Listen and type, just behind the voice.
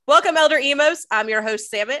Welcome, Elder Emos. I'm your host,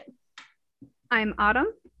 Samit. I'm Autumn.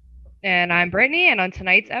 And I'm Brittany, and on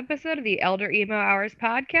tonight's episode of the Elder Emo Hours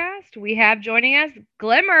podcast, we have joining us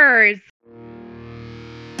Glimmers.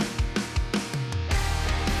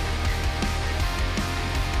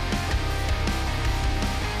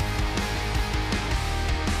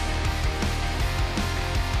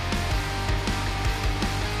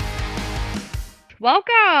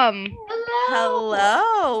 Welcome.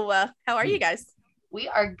 Hello. How are you guys? We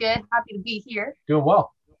are good. Happy to be here. Doing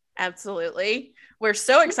well. Absolutely. We're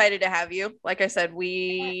so excited to have you. Like I said,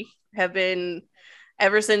 we have been,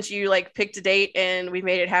 ever since you picked a date and we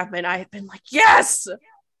made it happen, I've been like, yes,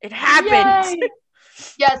 it happened. Yay!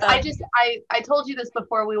 Yes, I told you this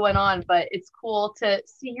before we went on, but it's cool to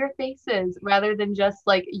see your faces rather than just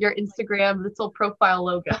your Instagram little profile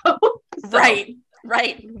logo. Right.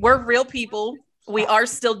 We're real people. We are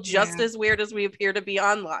still just as weird as we appear to be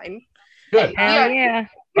online. Good. Hell yeah.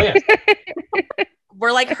 Oh, yeah.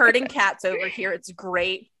 We're like herding cats over here. It's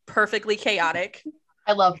great. Perfectly chaotic.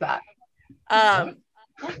 I love that. I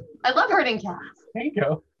love herding cats. There you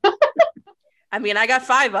go. I mean, I got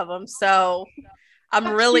 5 of them, so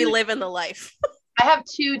I'm really living the life. I have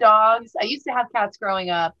 2 dogs. I used to have cats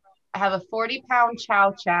growing up. I have a 40-pound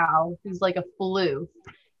Chow Chow who's like a floof.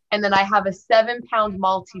 And then I have a 7-pound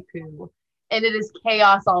Maltipoo. And it is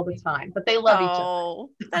chaos all the time, but they love each other. Oh,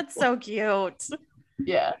 that's so cute.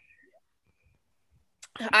 Yeah.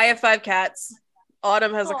 I have 5 cats.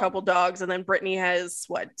 Autumn has a couple dogs, and then Brittany has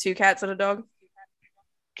 2 cats and a dog?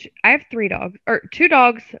 I have 3 dogs, or 2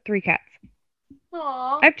 dogs, 3 cats.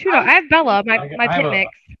 Aww. I have 2 dogs. I have Bella, my pit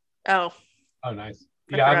mix. Oh, nice.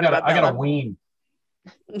 Yeah, I got a ween.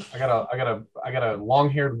 I got a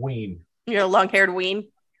long-haired ween. You're a long-haired ween?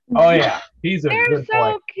 Oh yeah, he's a They're good so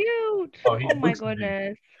boy. cute. Oh, Oh my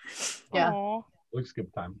goodness. Yeah. Aww. Looks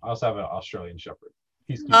good time. I also have an Australian Shepherd.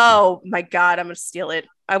 He's cute. Oh my God, I'm gonna steal it.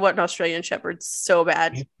 I want an Australian Shepherd so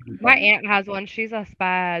bad. My aunt has one. She's a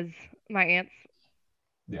spaz. My aunt's.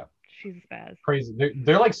 Yeah. She's a spaz. Crazy.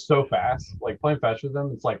 They're like so fast. Like playing fetch with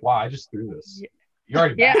them, it's like, wow, I just threw this. Yeah. You're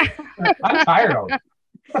already back. Yeah. I'm tired of it.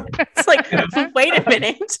 It's like, wait a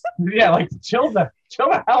minute. Yeah, like chill the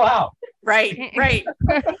hell out. Right.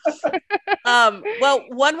 Well,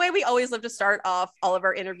 one way we always love to start off all of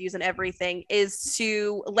our interviews and everything is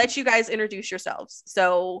to let you guys introduce yourselves.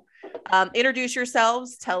 So introduce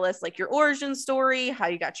yourselves, tell us your origin story, how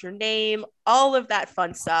you got your name, all of that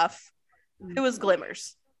fun stuff. Who is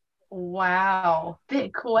Glimmers? Wow.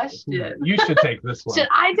 Big question. You should take this one. Should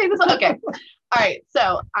I take this one? Okay. All right.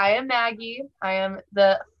 So I am Maggie. I am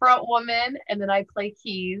the front woman, and then I play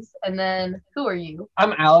keys. And then who are you?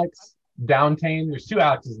 I'm Alex. Downtane. There's 2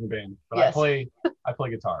 Alexes in the band, but Yes. I play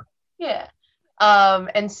guitar. Yeah.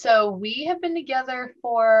 And so we have been together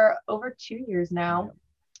for over 2 years now.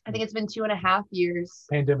 I think it's been 2.5 years.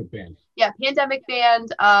 Pandemic band. Yeah, pandemic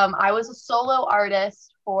band. I was a solo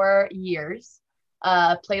artist for years.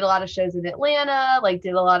 Played a lot of shows in Atlanta,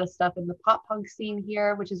 did a lot of stuff in the pop punk scene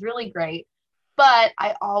here, which is really great. But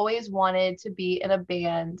I always wanted to be in a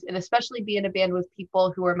band, and especially be in a band with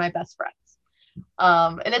people who are my best friends.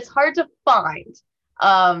 And it's hard to find.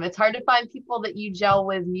 It's hard to find people that you gel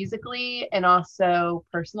with musically and also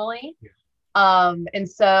personally. Yeah. And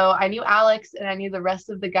so I knew Alex and I knew the rest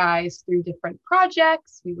of the guys through different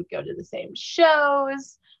projects. We would go to the same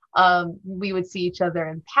shows. We would see each other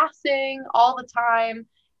in passing all the time.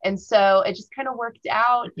 And so it just kind of worked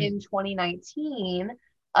out in 2019.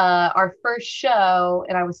 Our first show,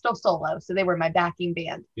 and I was still solo, so they were my backing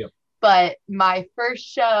band. Yep. But my first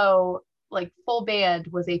show, full band,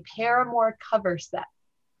 was a Paramore cover set.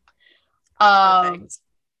 Perfect.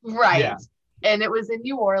 Right. Yeah. And it was in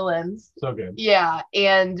New Orleans. So good. Yeah.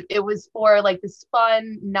 And it was for this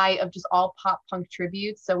fun night of just all pop punk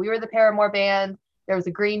tributes. So we were the Paramore band, there was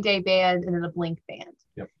a Green Day band, and then a Blink band.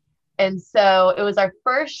 Yep. And so it was our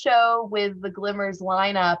first show with the Glimmers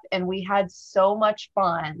lineup, and we had so much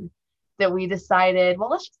fun that we decided, well,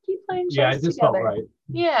 let's just keep playing shows Yeah, it just together. felt right.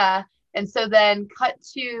 Yeah. And so then cut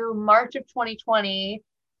to March of 2020,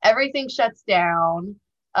 everything shuts down.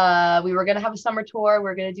 We were going to have a summer tour. We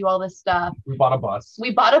were going to do all this stuff. We bought a bus.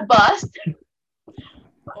 We bought a bus.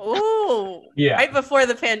 Oh, Yeah. right before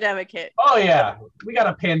the pandemic hit. Oh yeah, we got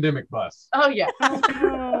a pandemic bus. Oh, yeah.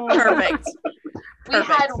 Oh. Perfect. We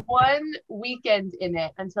had one weekend in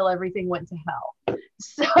it until everything went to hell.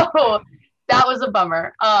 So that was a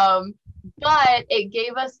bummer. But it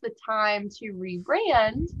gave us the time to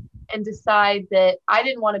rebrand and decide that I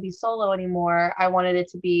didn't want to be solo anymore. I wanted it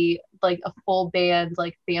to be a full band,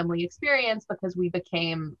 family experience, because we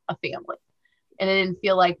became a family and it didn't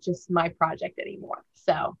feel like just my project anymore.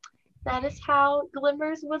 So that is how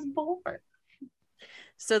Glimmers was born.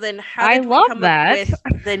 So then how I did we love come that. up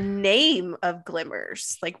with the name of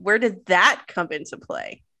Glimmers? Like, where did that come into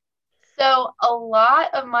play? So a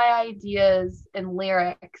lot of my ideas and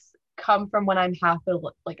lyrics come from when I'm half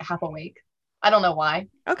awake. I don't know why.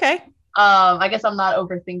 Okay. I guess I'm not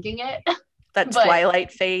overthinking it. That But-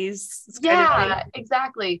 twilight phase. Yeah,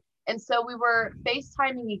 exactly. And so we were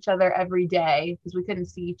FaceTiming each other every day because we couldn't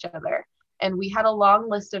see each other. And we had a long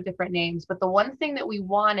list of different names. But the one thing that we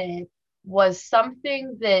wanted was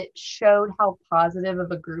something that showed how positive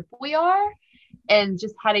of a group we are and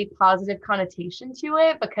just had a positive connotation to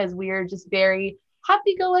it because we are just very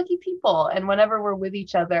happy-go-lucky people. And whenever we're with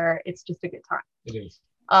each other, it's just a good time. It is.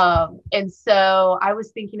 And so I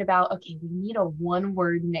was thinking about, okay, we need a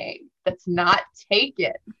one-word name that's not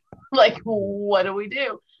taken. Like, what do we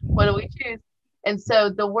do? What do we choose? And so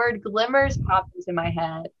the word glimmers popped into my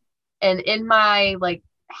head. And in my like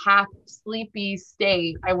half sleepy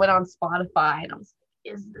state, I went on Spotify and I was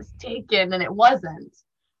like, is this taken? And it wasn't.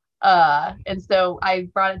 And so I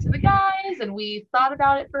brought it to the guys and we thought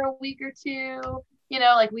about it for a week or two. You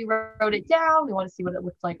know, like we wrote it down. We want to see what it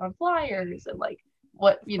looks like on flyers and like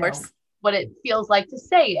what, you know, what it feels like to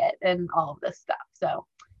say it and all of this stuff. So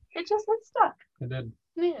it stuck. It did.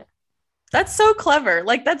 Yeah. That's so clever.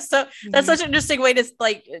 Like that's such an interesting way to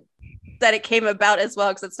like that it came about as well,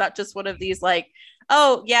 because it's not just one of these like,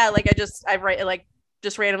 oh yeah, like I write like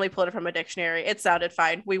just randomly pulled it from a dictionary. It sounded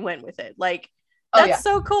fine. We went with it. Like that's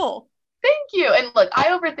so cool. Thank you. And look,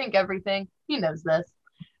 I overthink everything. He knows this.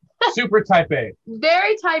 Super type A.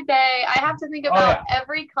 Very type A. I have to think about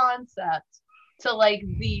every concept to like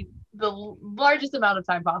the largest amount of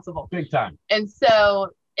time possible. Big time. And so,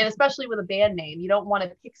 and especially with a band name, you don't want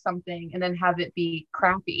to pick something and then have it be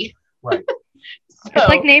crappy. Right. So, it's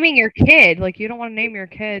like naming your kid. Like you don't want to name your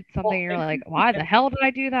kid something you're like, why the hell did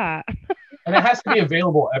I do that? And it has to be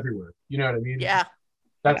available everywhere. You know what I mean? Yeah.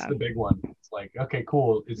 That's the big one. It's like, okay,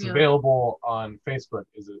 cool. It's available on Facebook.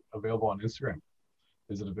 Is it available on Instagram?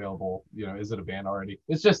 Is it available? You know, is it a band already?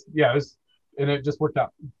 It's just, and it just worked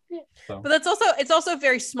out. So. But it's also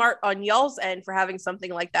very smart on y'all's end for having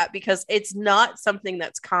something like that, because it's not something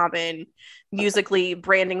that's common musically,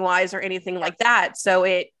 branding wise, or anything like that. So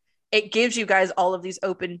it gives you guys all of these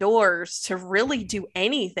open doors to really do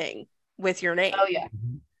anything with your name. Oh yeah.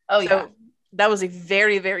 Oh yeah. That was a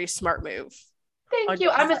very, very smart move. Thank you.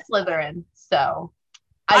 I'm a Slytherin, so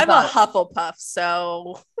I'm a Hufflepuff,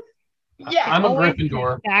 so yeah. I'm a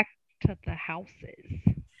Gryffindor. Back to the houses.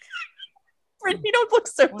 You don't look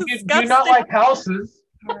so disgusting. Do you not like houses?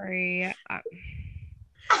 Sorry.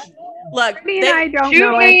 Look, I don't shoot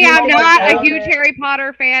know. me. I'm not a like huge Harry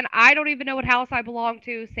Potter fan. I don't even know what house I belong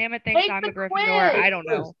to. Sam thinks I'm a Gryffindor. Quiz. I don't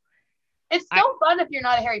know. It's so fun if you're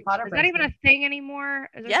not a Harry Potter Is person. that even a thing anymore?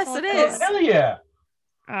 Yes, it is. Hell yeah.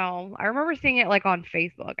 Oh, I remember seeing it like on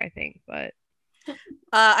Facebook, I think, but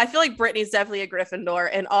I feel like Brittany's definitely a Gryffindor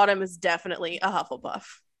and Autumn is definitely a Hufflepuff.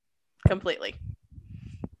 Completely.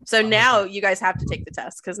 So now you guys have to take the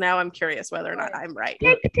test, because now I'm curious whether or not I'm right.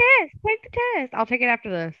 Take the test. I'll take it after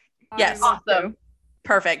this. Yes. Awesome.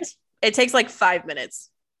 Perfect. It takes like 5 minutes.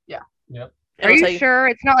 Yeah. Yep. Are you sure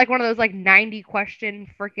it's not like one of those like 90 question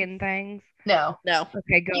freaking things? No.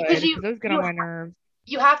 Okay, good. Because those get on my nerves.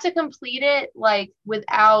 You have to complete it like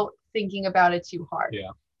without thinking about it too hard. Yeah.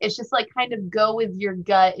 It's just like kind of go with your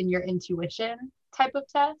gut and your intuition type of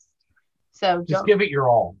test. So just give it your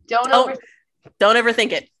all. Don't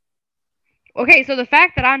overthink it. Okay, so the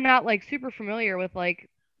fact that I'm not like super familiar with like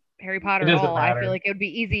Harry Potter at all, matter. I feel like it would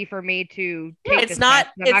be easy for me to take it's not.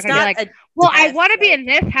 Test. I'm It's not gonna not. be like, well, I want to be in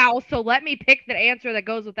this house, so let me pick the answer that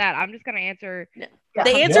goes with that. I'm just gonna answer. Yeah.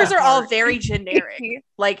 The answers are all very generic.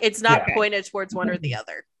 Like it's not pointed towards one or the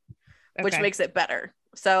other, which makes it better.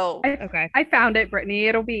 So I found it, Brittany.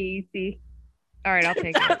 It'll be easy. All right, I'll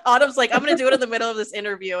take it. Autumn's like, I'm gonna do it in the middle of this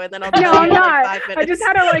interview, and then I'll. No, I'm not. Like 5 minutes. I just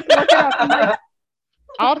had to like look it up. I'm like,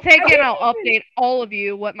 I'll take it. I'll update all of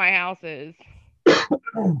you what my house is.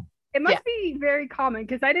 it must be very common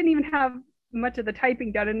because I didn't even have much of the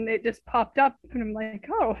typing done, and it just popped up, and I'm like,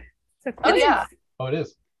 oh, so Oh yeah. Oh, it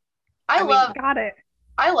is. I got it.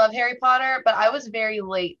 I love Harry Potter, but I was very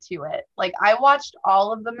late to it. Like I watched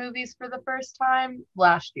all of the movies for the first time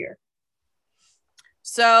last year.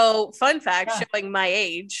 So, fun fact, showing my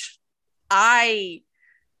age, the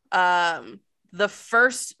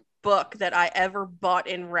first book that I ever bought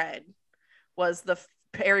and read was the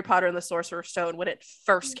Harry Potter and the Sorcerer's Stone when it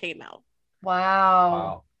first came out.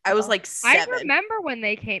 Wow. I was like 7. I remember when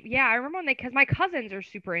they came. Yeah, I remember when because my cousins are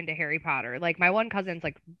super into Harry Potter. Like my one cousin's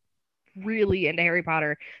like really into Harry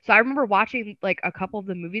Potter. So I remember watching like a couple of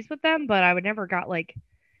the movies with them, but I would never got like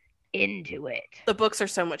into it. The books are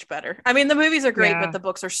so much better. I mean, the movies are great, Yeah. but the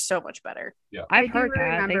books are so much better. Yeah. I've I heard do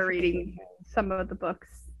that. remember reading some of the books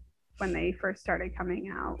when they first started coming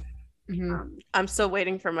out. Mhm. I'm still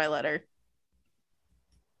waiting for my letter.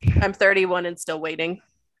 I'm 31 and still waiting.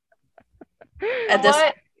 And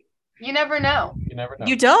what? You never know. You never know.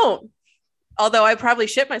 You don't. Although I probably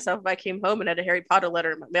shit myself if I came home and had a Harry Potter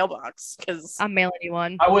letter in my mailbox because I'm mailing you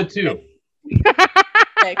one. I would too.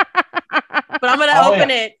 Okay. But I'm gonna Oh, open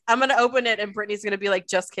yeah. it. I'm gonna open it, and Brittany's gonna be like,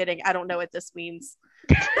 "Just kidding. I don't know what this means."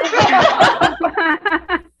 Gotcha.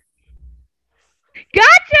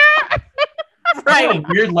 I Right. got a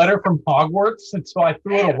weird letter from Hogwarts, and so I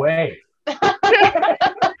threw it away.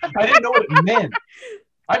 I didn't know what it meant.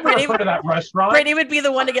 I've never heard of that restaurant. Brittany would be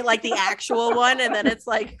the one to get like the actual one, and then it's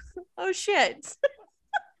like, "Oh shit."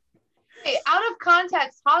 Hey, out of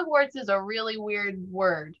context, Hogwarts is a really weird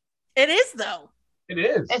word. It is though. It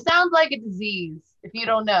is. It sounds like a disease. If you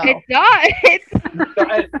don't know, It does.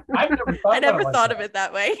 I've never thought. I never about it thought like of it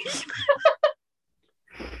that way.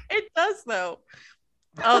 It does though.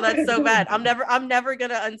 Oh, that's so bad. I'm never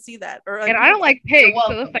gonna unsee that. Or And I don't like pigs, so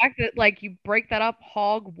the welcome. fact that like you break that up,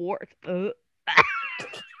 Hogwarts.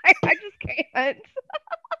 I just can't.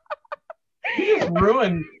 You just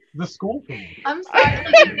ruined the school for me. I'm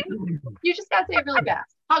sorry. You just gotta say it really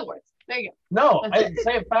fast. Hogwarts. There you No, I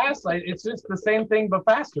say it fast. It's just the same thing but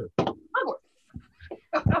faster. go. Hogwarts.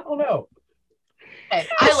 I don't know. Hey,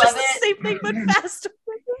 I It's love just it. the same thing but faster.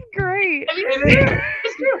 Great. I mean, It is.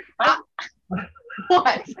 it's true.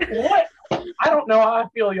 What? What? I don't know how I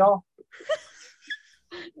feel, y'all.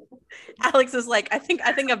 Alex is like, I think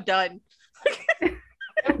I'm done.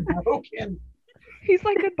 I'm broken. He's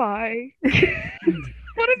like, goodbye.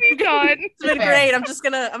 What have you done? It's been Fair. great. I'm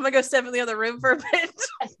gonna go step in the other room for a bit.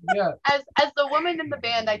 Yeah. As the woman in the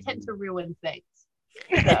band, I tend to ruin things.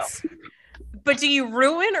 So. It's- But do you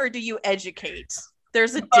ruin or do you educate?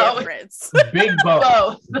 There's a Both. difference. Big boat.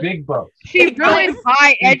 Both. Big boat. She ruined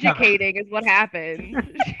by Big time. educating is what happened.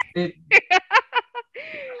 It,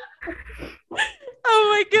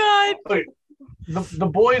 Oh my god. the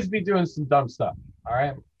boys be doing some dumb stuff, all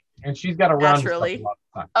right? And she's got to run Naturally. stuff a lot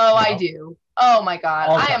of time, Oh, you I know? do. Oh my God.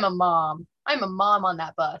 All the I am a mom. I'm a mom on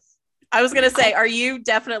that bus. I was gonna say, are you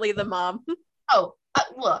definitely the mom? Oh,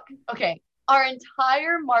 look. Okay. Our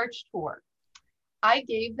entire March tour, I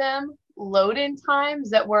gave them load-in times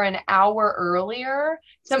that were an hour earlier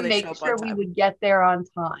to So they make show up sure on we time. would get there on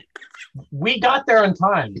time. We got there in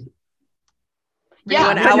time. Were you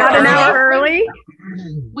Yeah, an But hour not an early? hour early.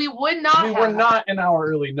 we would not We have. were not an hour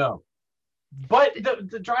early, no. But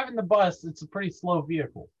the driving the bus, it's a pretty slow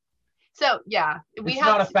vehicle. So yeah, we It's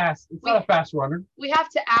have not a to, fast. It's not a fast runner. we have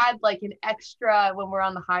to add like an extra when we're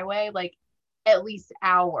on the highway, like at least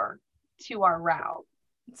hour to our route.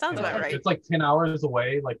 Sounds Yeah, about right. It's like 10 hours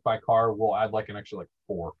away. Like by car, we'll add like an extra like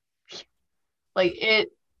 4. Like it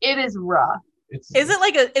is rough. It's Is it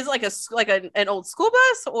like an old school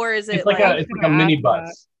bus or is it it's like a mini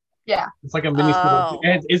bus. Yeah. It's like a mini school. Oh.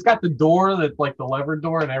 And it's got the door that's like the lever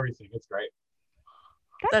door and everything. It's great.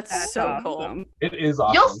 That's so awesome. cool. It is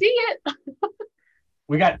awesome. You'll see it.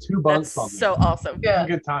 We got 2 bunks on That's there. so awesome. It's Yeah. a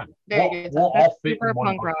good time. Very We'll, good we'll time. all fit Super in one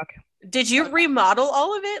punk bunk. rock. Did you remodel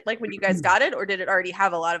all of it like when you guys got it, or did it already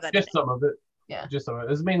have a lot of that? Just some of it. Yeah. Just some of it. It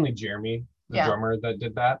was mainly Jeremy, the Yeah. drummer, that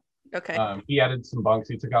did that. Okay. He added some bunks.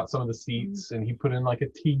 He took out some of the seats and he put in like a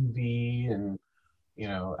TV and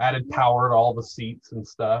added power to all the seats and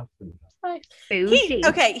stuff. And,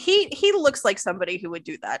 He looks like somebody who would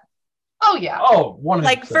do that. Oh yeah. oh, 100%.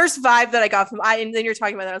 Like first vibe that I got from and then you're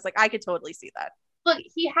talking about that, I was like, I could totally see that. Look,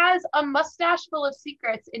 he has a mustache full of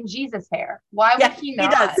secrets and Jesus hair. Why Yeah, would he he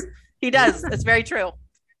not? does. He does. It's very true.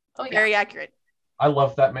 Oh yeah. Very accurate. I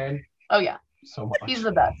love that man Oh yeah. so much. He's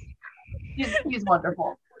the best. He's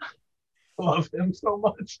wonderful. I love him so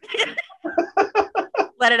much.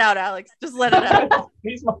 Let it out, Alex. Just let it out.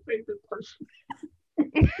 He's my favorite person.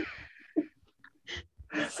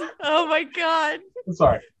 Oh my god. I'm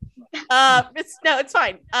sorry. It's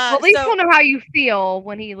fine. Well, at least so we'll know how you feel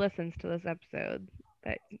when he listens to this episode.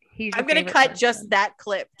 That he's. I'm your gonna favorite cut person. just that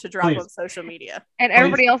clip to drop Please. on social media. and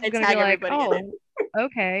everybody else is And gonna tag be like, everybody in "Oh,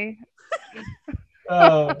 okay."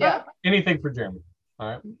 Yeah. Anything for Jeremy.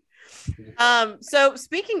 All right. So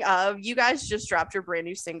speaking of, you guys just dropped your brand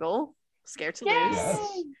new single, Scared to Yay!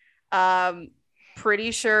 Lose. Yes.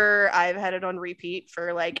 Pretty sure I've had it on repeat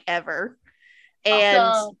for like ever. And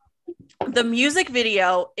Awesome. the music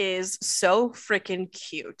video is so freaking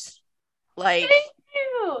cute. Like Thank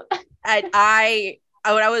you. I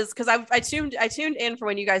when I was because I tuned in for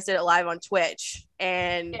when you guys did it live on Twitch,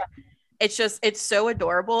 and it's so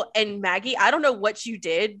adorable. And Maggie, I don't know what you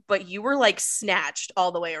did, but you were like snatched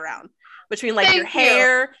all the way around between like your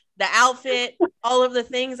hair, the outfit, all of the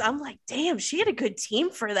things. I'm like, damn, she had a good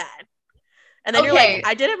team for that. And then you're like,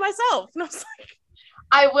 I did it myself. And I was like,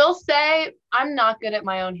 I will say I'm not good at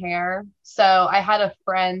my own hair. So I had a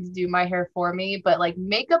friend do my hair for me, but like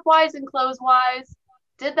makeup wise and clothes wise,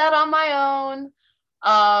 did that on my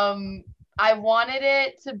own. I wanted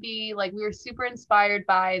it to be like, we were super inspired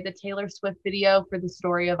by the Taylor Swift video for The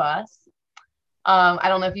Story of Us. I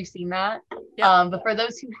don't know if you've seen that. Yeah. But for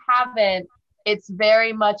those who haven't, it's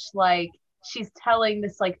very much like she's telling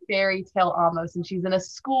this like fairy tale almost, and she's in a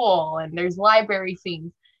school and there's library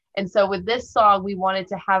scenes. And so with this song, we wanted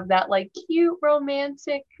to have that like cute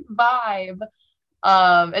romantic vibe.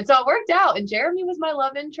 And so it worked out. And Jeremy was my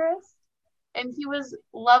love interest, and he was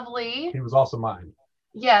lovely. He was also mine.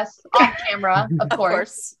 Yes, off camera, of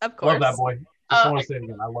course. Of course. Love that boy. Just want to say it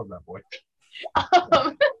again. I love that boy.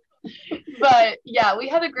 But yeah, we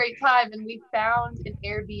had a great time, and we found an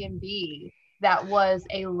Airbnb that was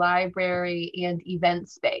a library and event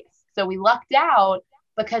space. So we lucked out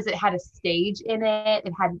because it had a stage in it.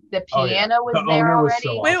 It had the piano was there already. Was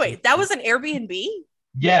so awesome. Wait, that was an Airbnb?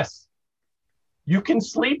 Yes. You can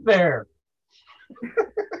sleep there.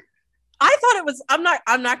 I thought it was. I'm not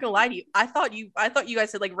gonna lie to you. I thought you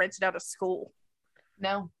guys had like rented out a school.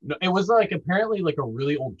 No, it was like apparently like a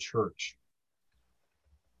really old church.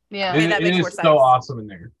 Yeah, that makes it more is sense. So awesome in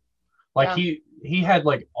there. Like he had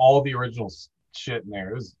like all the original shit in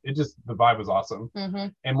there. The vibe was awesome. Mm-hmm.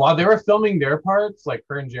 And while they were filming their parts, like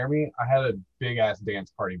her and Jeremy, I had a big ass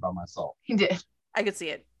dance party by myself. He did. I could see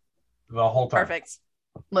it The whole time. Perfect.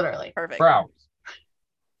 Literally perfect for hours.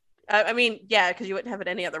 I mean, yeah, because you wouldn't have it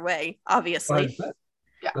any other way, obviously.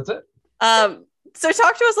 That's it. So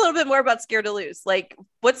talk to us a little bit more about Scared to Lose. Like,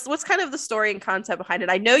 what's kind of the story and concept behind it?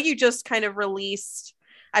 I know you just kind of released,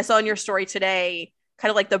 I saw in your story today, kind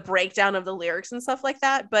of like the breakdown of the lyrics and stuff like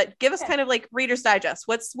that, but give us kind of like Reader's Digest.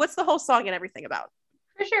 What's the whole song and everything about?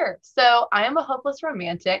 For sure. So I am a hopeless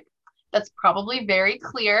romantic. That's probably very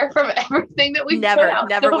clear from everything that we've never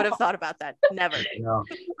so would have thought about that. Never. No.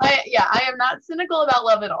 I am not cynical about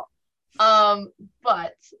love at all.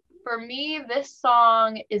 But for me, this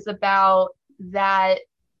song is about that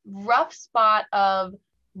rough spot of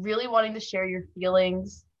really wanting to share your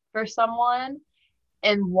feelings for someone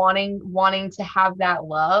and wanting to have that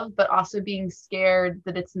love, but also being scared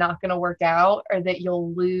that it's not going to work out or that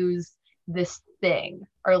you'll lose this thing,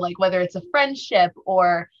 or like whether it's a friendship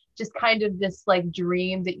or just kind of this like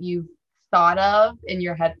dream that you've thought of in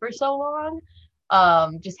your head for so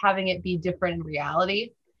long, just having it be different in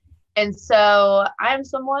reality. And so I'm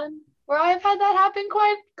someone where I've had that happen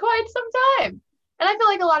quite some time. And I feel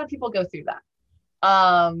like a lot of people go through that.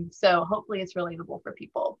 So hopefully it's relatable for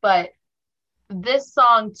people. But this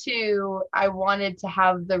song too, I wanted to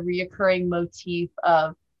have the reoccurring motif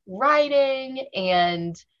of writing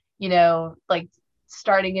and, like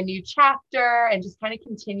starting a new chapter and just kind of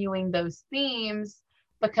continuing those themes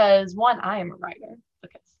because one, I am a writer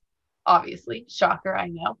because obviously, shocker, I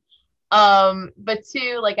know. But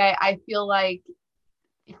two, like I feel like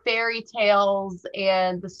fairy tales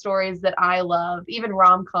and the stories that I love, even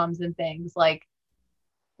rom-coms and things, like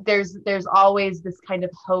there's always this kind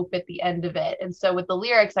of hope at the end of it. And so with the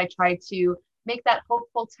lyrics, I try to make that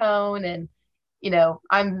hopeful tone. And,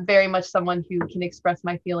 I'm very much someone who can express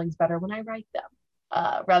my feelings better when I write them,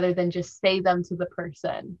 rather than just say them to the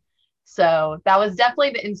person. So that was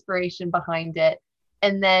definitely the inspiration behind it.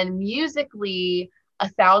 And then musically,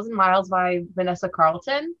 1,000 Miles by Vanessa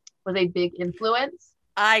Carlton was a big influence.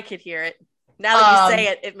 I could hear it. Now that you say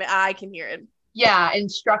it, I can hear it. Yeah,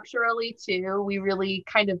 and structurally too, we really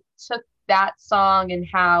kind of took that song and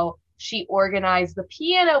how she organized the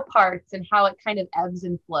piano parts and how it kind of ebbs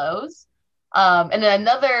and flows. And then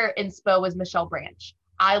another inspo was Michelle Branch.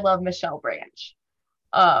 I love Michelle Branch.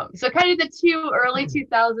 So kind of the two early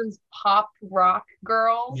 2000s pop rock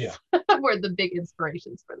girls were the big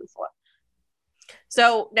inspirations for this one.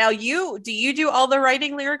 So now do you do all the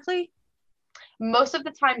writing lyrically? Most of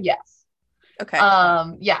the time, yes. Okay.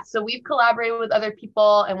 So we've collaborated with other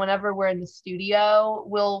people, and whenever we're in the studio,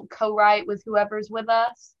 we'll co-write with whoever's with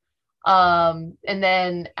us. And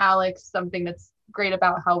then Alex, something that's great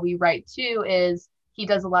about how we write too is he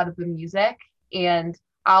does a lot of the music, and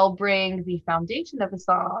I'll bring the foundation of a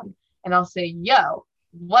song and I'll say, yo,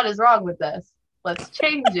 what is wrong with this? Let's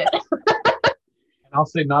change it. And I'll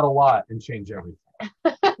say not a lot and change everything.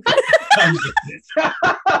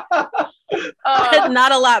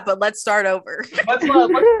 Not a lot, but let's start over. Let's throw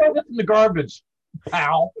this in the garbage,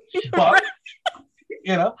 pal. But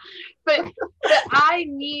you know. But I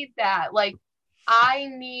need that. Like, I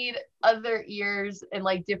need other ears and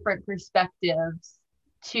like different perspectives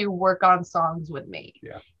to work on songs with me.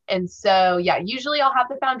 Yeah. And so, yeah, usually I'll have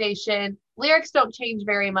the foundation. Lyrics don't change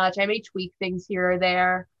very much. I may tweak things here or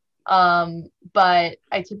there. But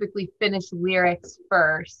I typically finish lyrics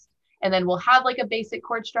first, and then we'll have like a basic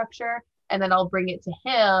chord structure, and then I'll bring it to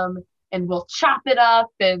him and we'll chop it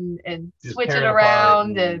up and switch it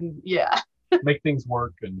around and yeah. Make things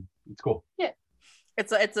work, and it's cool. Yeah.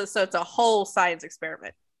 It's a whole science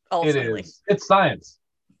experiment. Ultimately. It is. It's science.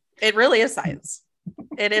 It really is science.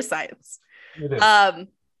 It is science. It is.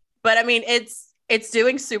 But I mean, it's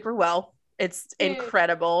doing super well. It's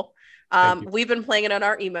incredible. We've been playing it on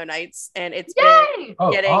our emo nights, and it's been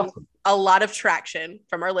getting a lot of traction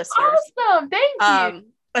from our listeners. Awesome. Thank you.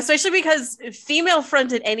 Especially because female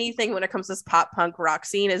fronted anything when it comes to this pop punk rock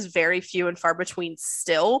scene is very few and far between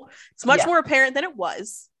still. It's much more apparent than it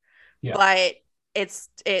was, but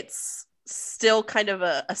it's still kind of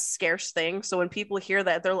a scarce thing. So when people hear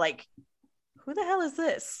that, they're like, who the hell is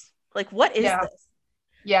this? Like, what is this?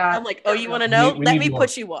 Yeah. I'm like, oh, you want to know? Let me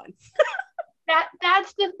put you on.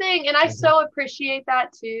 That's the thing. And I so appreciate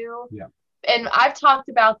that too. Yeah. And I've talked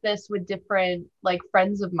about this with different like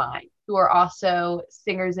friends of mine who are also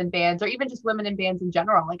singers in bands, or even just women in bands in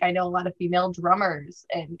general. Like, I know a lot of female drummers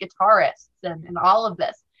and guitarists and all of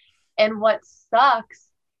this. And what sucks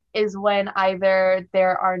is when either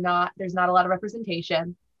there's not a lot of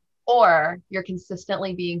representation, or you're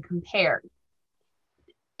consistently being compared.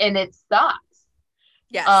 And it sucks.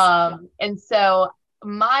 Yes. And so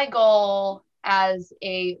my goal as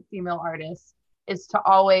a female artist is to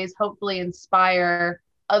always hopefully inspire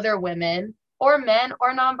other women or men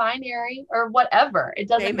or non-binary or whatever. It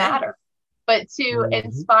doesn't matter. But to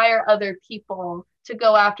inspire other people to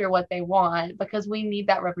go after what they want, because we need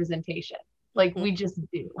that representation. Like, we just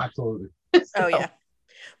do. Absolutely. Oh, yeah.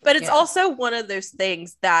 But it's also one of those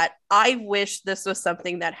things that I wish this was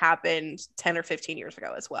something that happened 10 or 15 years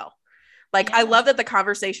ago as well. Like, I love that the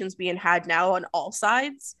conversation's being had now on all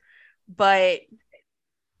sides, but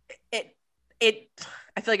I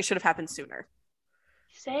feel like it should have happened sooner.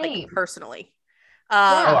 Same. Like, personally.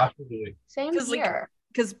 Absolutely. Same here.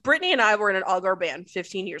 Because Brittany and I were in an all-girl band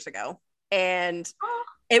 15 years ago, and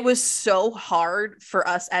it was so hard for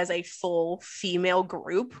us as a full female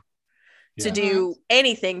group to do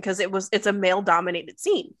anything, because it's a male-dominated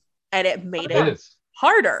scene, and it made it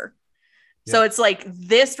harder. Yeah. So it's like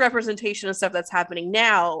this representation of stuff that's happening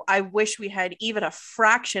now, I wish we had even a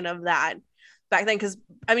fraction of that back then. Because,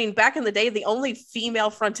 I mean, back in the day, the only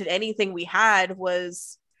female-fronted anything we had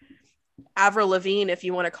was Avril Lavigne, if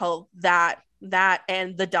you want to call that,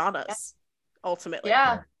 and the Donnas, ultimately.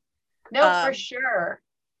 Yeah. No, for sure.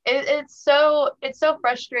 It's so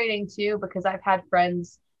frustrating, too, because I've had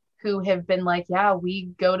friends who have been like, yeah,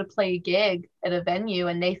 we go to play a gig at a venue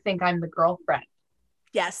and they think I'm the girlfriend.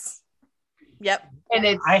 Yes. Yep.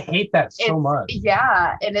 And I hate that so much.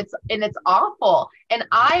 Yeah. And it's awful. And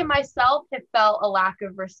I myself have felt a lack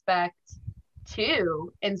of respect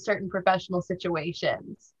too in certain professional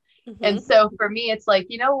situations. Mm-hmm. And so for me, it's like,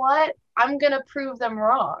 you know what? I'm going to prove them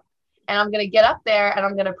wrong. And I'm going to get up there and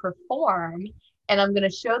I'm going to perform and I'm going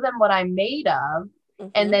to show them what I'm made of. Mm-hmm.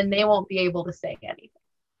 And then they won't be able to say anything.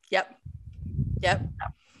 Yep.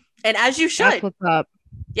 And as you should. That's what's up.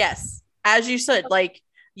 Yes. As you should. Like,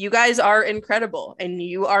 you guys are incredible, and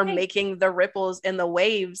you are making the ripples and the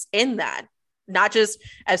waves in that, not just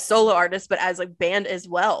as solo artists, but as a band as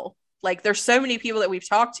well. Like, there's so many people that we've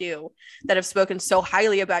talked to that have spoken so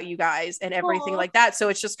highly about you guys and everything like that. So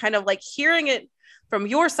it's just kind of like hearing it from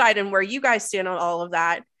your side and where you guys stand on all of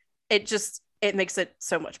that. It makes it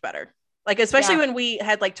so much better. Like, especially when we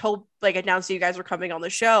had announced that you guys were coming on the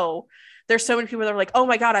show, there's so many people that are like, oh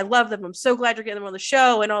my God, I love them. I'm so glad you're getting them on the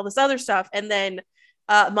show and all this other stuff. And then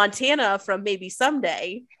Montana from Maybe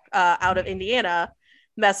Someday out of Indiana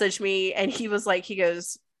messaged me, and he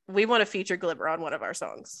goes, we want to feature Glimmer on one of our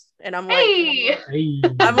songs. And I'm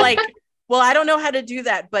like, well, I don't know how to do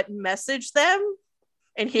that, but message them.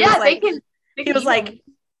 And he was like,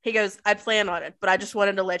 he goes, I plan on it, but I just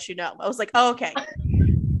wanted to let you know. I was like, oh, okay.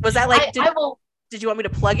 Was that like, did you want me to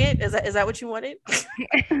plug it? Is that what you wanted?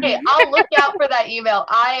 Hey, I'll look out for that email.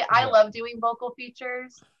 I love doing vocal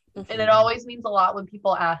features. Mm-hmm. And it always means a lot when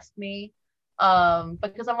people ask me,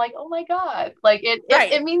 because I'm like, oh my God, like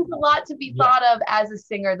it means a lot to be thought of as a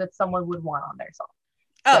singer that someone would want on their song.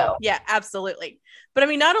 Oh, yeah, absolutely. But I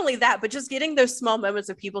mean, not only that, but just getting those small moments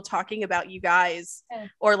of people talking about you guys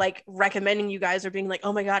or like recommending you guys or being like,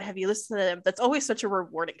 oh my God, have you listened to them? That's always such a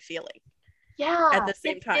rewarding feeling. Yeah. At the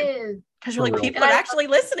same time. Because you're like, people are actually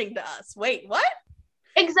listening to us. Wait, what?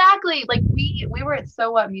 Exactly. Like we were at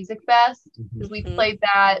So What Music Fest because we played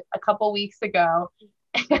that a couple weeks ago,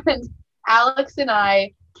 and Alex and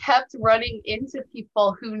I kept running into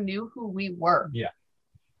people who knew who we were. Yeah.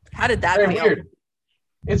 How did that Very feel? weird.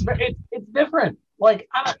 It's different. Like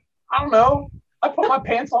I don't know. I put my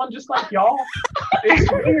pants on just like y'all.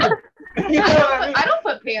 It's weird. You know what I mean? I don't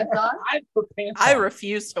put pants on. I put pants on. I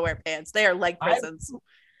refuse to wear pants. They are leg prisons.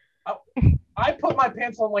 I put my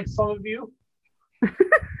pants on like some of you.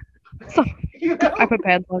 You know? I put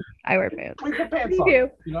pants on. I wear pants. We put pants Me on. too.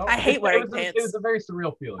 You know? I hate wearing pants. It was a very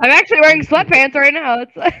surreal feeling. I'm actually wearing sweatpants right now.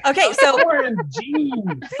 It's Okay, so I'm wearing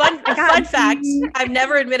jeans. fun fact. I've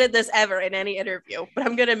never admitted this ever in any interview, but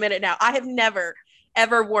I'm gonna admit it now. I have never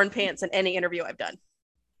ever worn pants in any interview I've done.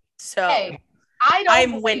 So Hey,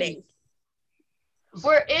 I'm winning.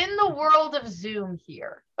 We're in the world of Zoom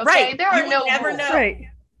here. Okay, Right. there are You would no never rules. know. Right.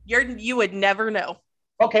 You would never know.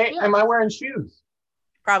 Okay, Yeah. am I wearing shoes?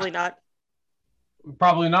 Probably not.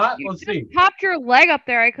 Probably not. you Let's just see. popped your leg up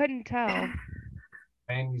there. I couldn't tell.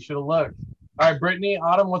 Man, you should have looked. All right, Brittany,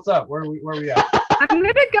 Autumn, what's up? Where we at? I'm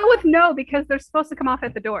gonna go with no because they're supposed to come off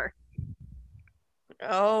at the door.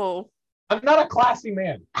 Oh. I'm not a classy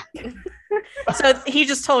man. So he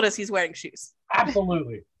just told us he's wearing shoes.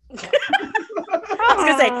 Absolutely. I was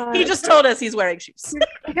gonna say he just told us he's wearing shoes.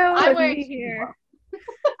 I'm wearing me here.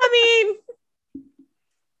 I mean,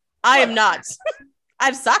 I am not. I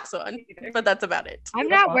have socks on, but that's about it. I'm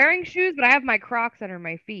not wearing shoes, but I have my Crocs under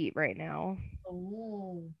my feet right now.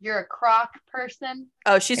 Ooh, you're a Croc person.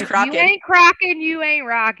 Oh, she's If crocking. you ain't crocking, you ain't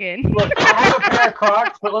rocking. Look, I have a pair of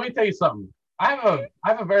Crocs, but let me tell you something. I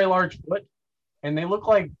have a very large foot, and they look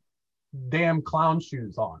like damn clown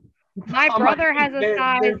shoes on. My I'm brother like, has a they're-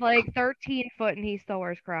 size like 13 foot and he still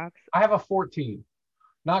wears Crocs. I have a 14.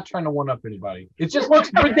 Not trying to one up anybody. It just looks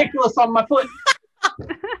ridiculous on my foot.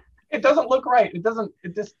 It doesn't look right.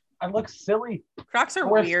 I look silly. Crocs I are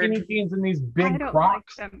wear weird. skinny jeans and these I big don't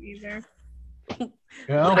Crocs. like them either. You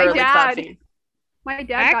know? Literally dad- cloud-feet. My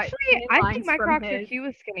dad got Actually, I lines think my from Crocs are his. cute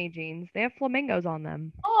with skinny jeans. They have flamingos on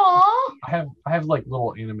them. Aww, I have like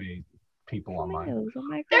little anime people on mine. Flamingos on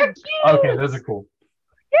my they're Crocs. cute. Okay, those are cool.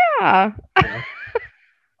 Yeah.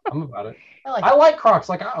 I'm about it. I I like Crocs.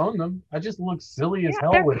 Like I own them. I just look silly as Yeah,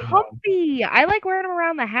 hell they're with them. on. comfy. I like wearing them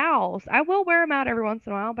around the house. I will wear them out every once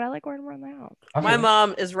in a while, but I like wearing them around the house. I My mean,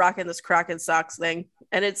 mom is rocking this Croc and socks thing,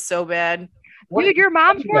 and it's so bad. what- Dude, your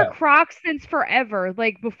mom's Yeah. worn Crocs since forever,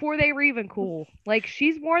 like before they were even cool. Like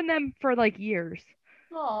she's worn them for like years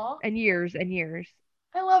Aw, and years and years.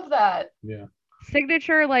 I love that. Yeah.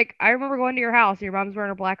 Signature, like I remember going to your house and your mom's wearing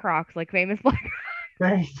her black Crocs, like famous black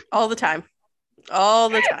Great. All the time. All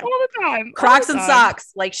the time. all the time. all Crocs the and time.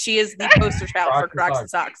 socks. Like she is the poster child for Crocs and Crocs and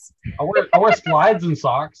socks. I wear slides and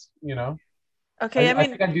socks. You know. Okay, I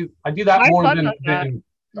mean, think I do that My more son than does that.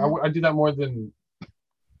 I do that more than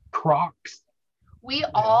Crocs. We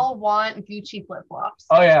all want Gucci flip flops.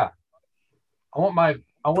 Oh yeah. I want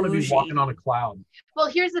to be Bougie. walking on a cloud. Well,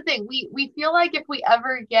 here's the thing. We feel like if we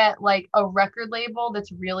ever get like a record label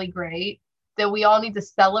that's really great, that we all need to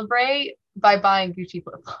celebrate by buying Gucci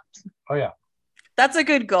flip flops. Oh yeah. that's a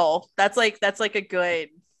good goal. That's like a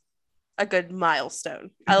good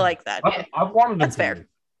milestone. I like that. I've wanted them. That's for fair. years.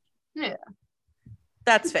 Yeah.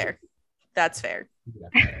 That's fair. That's fair.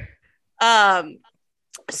 Yeah.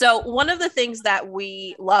 So one of the things that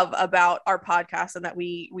we love about our podcast and that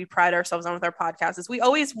we pride ourselves on with our podcast is we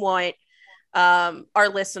always want our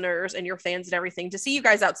listeners and your fans and everything to see you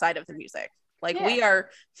guys outside of the music. Like we are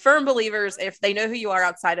firm believers, if they know who you are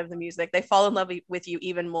outside of the music, they fall in love with you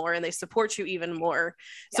even more and they support you even more.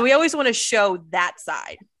 So we always want to show that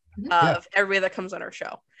side of everybody that comes on our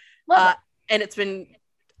show. And it's been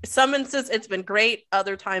some instances it's been great,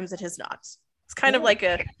 other times it has not. It's kind of like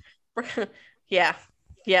a yeah.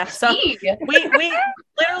 So we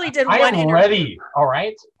literally did I one am interview. ready. All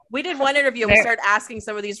right. We did one interview and we started asking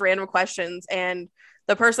some of these random questions, and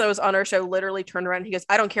the person that was on our show literally turned around and he goes,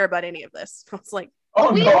 I don't care about any of this. I was like,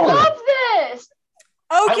 Oh We no. love this.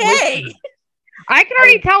 okay. I can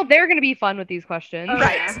already tell they're going to be fun with these questions.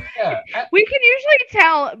 Right. Yeah. We can usually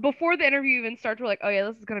tell before the interview even starts. We're like, oh yeah,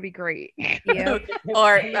 this is going to be great. Yeah.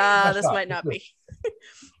 Or Let's this stop. might not Let's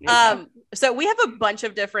be. So we have a bunch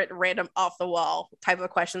of different random off the wall type of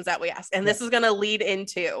questions that we ask, and this is going to lead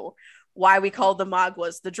into why we call the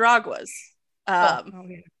Magwas the Dragwas. Oh,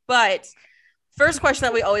 yeah. But first question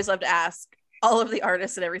that we always love to ask all of the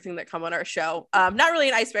artists and everything that come on our show. Not really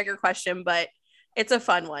an icebreaker question, but it's a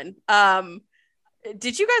fun one.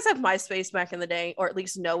 Did you guys have MySpace back in the day, or at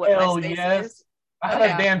least know what Hell MySpace yes. is? I had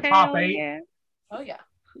yeah. a damn top Hell 8. yeah. Oh yeah.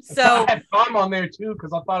 So I had Tom on there too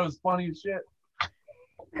because I thought it was funny as shit.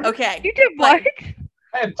 okay, You did what?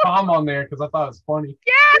 I had Tom on there because I thought it was funny.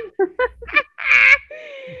 Yeah.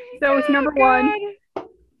 So it's number one.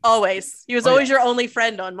 Always. He was always your only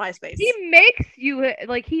friend on MySpace. He makes you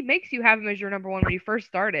have him as your number one when you first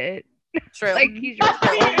started. True. Like he's your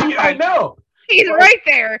I know. He's right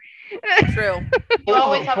there. True. You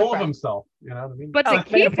always have a full of friend. himself. You know what I mean? But to I was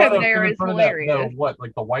keep making fun him of there in is front of that, hilarious.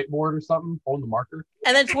 like the whiteboard or something, holding the marker.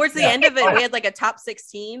 And then towards the end of it, we had like a top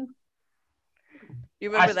 16.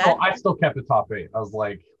 You remember that? I still kept the top 8. I was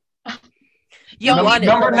like, You wanted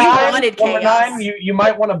number chaos. 9. You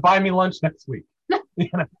might want to buy me lunch next week.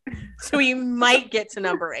 So we might get to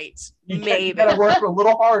number 8. Maybe. You gotta work a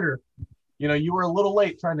little harder. You know, you were a little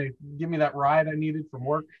late trying to give me that ride I needed from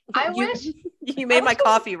work. I wish you made my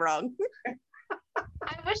coffee wrong.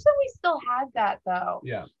 I wish that we still had that though.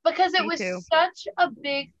 Yeah. Because it Me was too. such a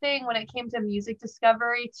big thing when it came to music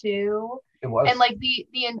discovery too. It was. And like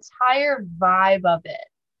the entire vibe of it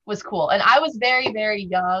was cool. And I was very, very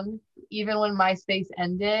young, even when MySpace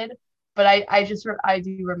ended. But I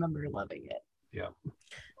do remember loving it. Yeah.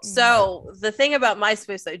 So the thing about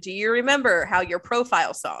MySpace though, do you remember how your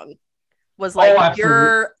profile song was like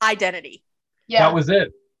your identity? Yeah. That was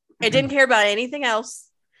it. It didn't care about anything else.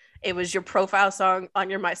 It was your profile song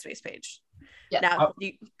on your MySpace page. Yeah. Now,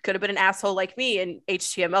 you could have been an asshole like me and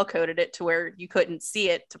HTML coded it to where you couldn't see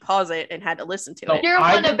it to pause it and had to listen to it. You're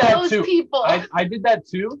one of those people. I did that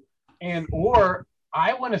too. Or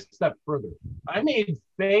I went a step further. I made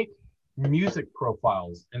fake music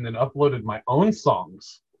profiles and then uploaded my own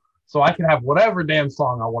songs so I could have whatever damn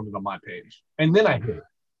song I wanted on my page. And then I hid it.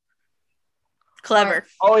 Clever.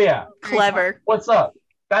 Oh, yeah. Clever. What's up?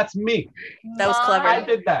 That's me. That was clever. I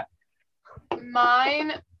did that.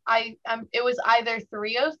 Mine, it was either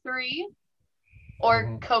 303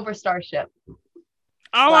 or Cobra Starship.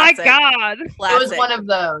 Oh Classic. my god. Classic. It was one of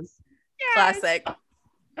those. Classic.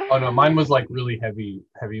 Oh, no. Mine was like really heavy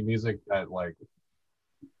music that like,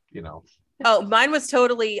 you know. Oh, mine was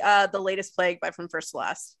totally The Latest Plague by From First to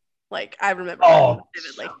Last. Like, I remember Oh,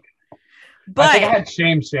 vividly. I But think I had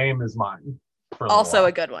Shame as mine. For also while.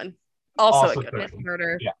 a good one. Also a good good. one. Miss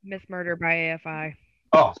Murder. Yeah. Miss Murder by AFI.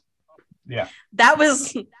 Oh, yeah. That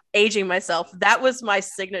was aging myself. That was my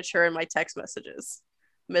signature in my text messages.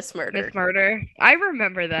 Miss Murder. Miss Murder. I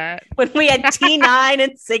remember that. When we had T9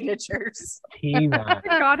 and signatures. Tina. I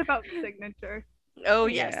forgot about signature. Oh,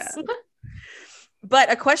 yes. But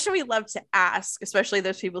a question we love to ask, especially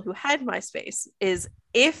those people who had MySpace, is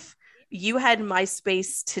if you had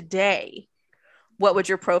MySpace today, what would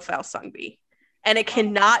your profile song be? And it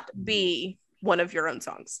cannot be one of your own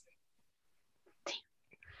songs.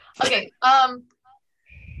 Okay.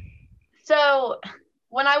 So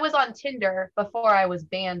when I was on Tinder before I was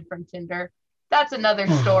banned from Tinder, that's another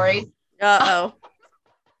story. Uh-oh.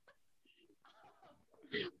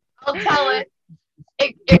 I'll tell it.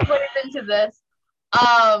 It plays into this.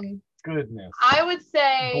 Goodness. I would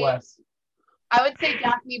say Bless.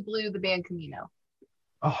 Jack Me Blue, the band Camino.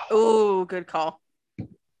 Oh, good call.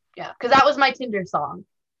 Yeah, because that was my Tinder song.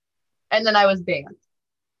 And then I was banned.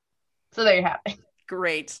 So there you have it.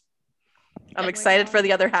 Great. I'm excited for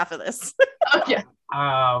the other half of this. Oh, yeah.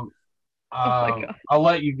 God. I'll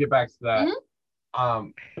let you get back to that. Mm-hmm.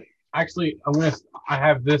 Actually, I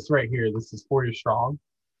have this right here. This is For Your Strong.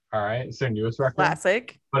 All right, it's their newest record.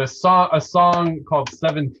 Classic. But a song called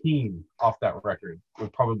 17 off that record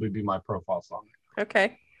would probably be my profile song.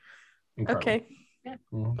 Okay. Incredible. Okay. Yeah.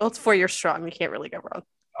 Mhm. Well, it's For Your Strong. You can't really go wrong.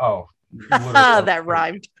 Oh. That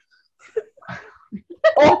rhymed.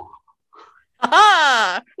 Oh.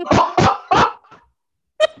 Ah!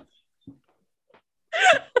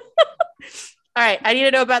 All right. I need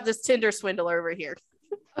to know about this Tinder swindler over here.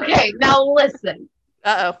 Okay, now listen.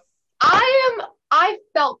 Uh-oh. I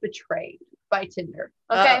felt betrayed by Tinder.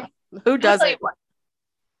 Okay. Who doesn't? Like what?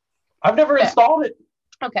 I've never Okay. installed it.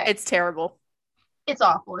 Okay. It's terrible. It's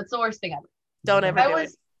awful. It's the worst thing ever. Don't ever do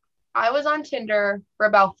it. I was on Tinder for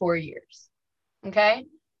about 4 years. Okay.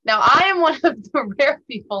 Now I am one of the rare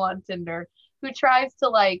people on Tinder who tries to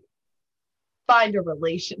like find a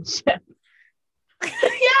relationship.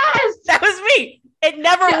 Yes, That was me. It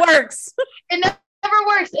never works. it never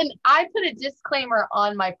works. And I put a disclaimer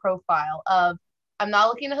on my profile of I'm not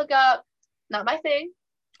looking to hook up. Not my thing.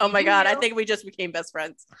 Oh my You God. I know? think we just became best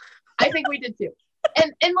friends. I think we did too.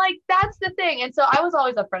 And like that's the thing. And so I was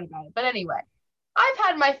always upfront about it. But anyway, I've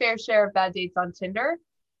had my fair share of bad dates on Tinder,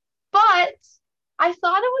 but I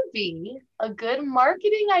thought it would be a good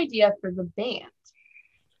marketing idea for the band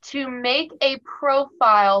to make a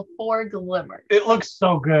profile for Glimmers. It looks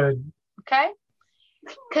so good. Okay?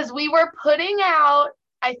 Because we were putting out,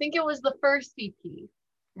 I think it was the first EP,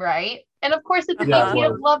 right? And of course, it's an Yeah, EP it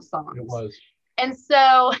of was. love songs. It was. And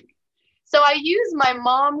so I used my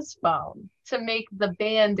mom's phone to make the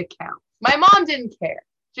band account. My mom didn't care.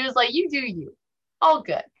 She was like, you do you. All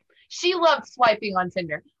good. She loved swiping on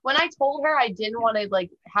Tinder. When I told her I didn't want to like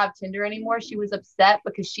have Tinder anymore, she was upset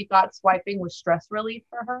because she thought swiping was stress relief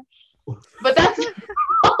for her. But that's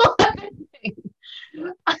all other thing.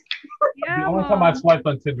 The only time I've swiped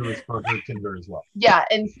on Tinder is for her Tinder as well. Yeah,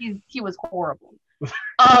 and he was horrible.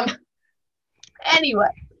 Anyway,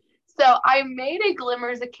 so I made a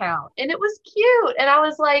Glimmers account and it was cute. And I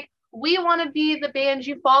was like, we want to be the band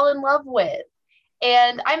you fall in love with.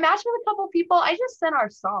 And I matched with a couple people. I just sent our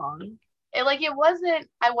song. I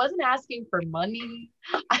wasn't asking for money.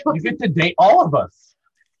 You get to date all of us.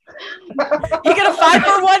 You get a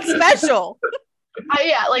 5-for-1 special.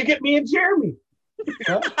 You get me and Jeremy.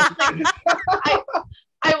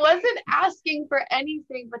 I wasn't asking for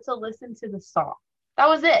anything but to listen to the song. That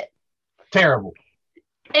was it. Terrible.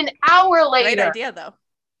 An hour later. Great idea, though.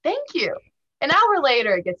 Thank you. An hour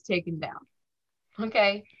later, it gets taken down.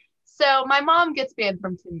 Okay. So my mom gets banned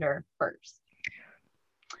from Tinder first.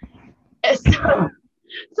 So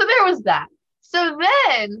there was that. So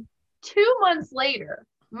then 2 months later,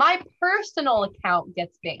 my personal account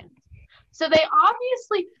gets banned. So they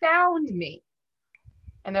obviously found me.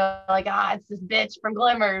 And they're like, it's this bitch from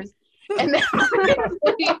Glimmers. And they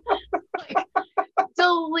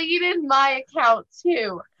deleted my account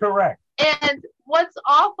too. Correct. And what's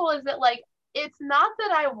awful is that like, it's not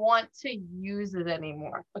that I want to use it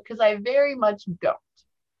anymore because I very much don't.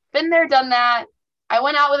 Been there, done that. I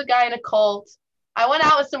went out with a guy in a cult. I went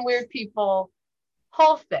out with some weird people.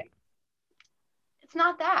 Whole thing. It's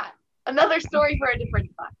not that. Another story for a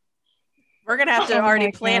different time. We're going to have to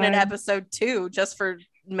already plan an episode 2 just for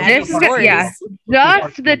Maggie's stories. Yeah,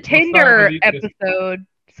 just the Tinder episode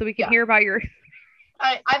so we can hear about your...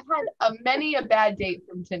 I've had many a bad date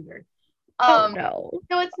from Tinder. No.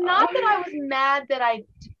 So it's not that I was mad that I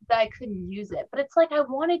couldn't use it, but it's like I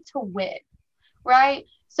wanted to win, right?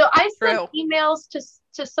 So I sent emails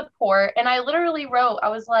to support, and I literally wrote, I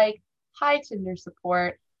was like, "Hi, Tinder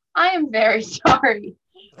support. I am very sorry.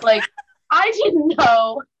 Like, I didn't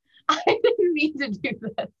know. I didn't mean to do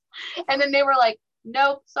this." And then they were like,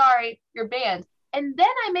 "Nope, sorry, you're banned." And then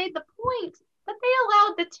I made the point that they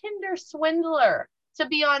allowed the Tinder swindler to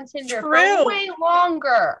be on Tinder for way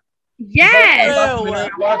longer. Yes.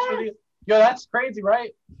 Yo, that's crazy,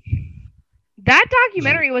 right? That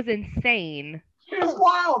documentary was insane. It was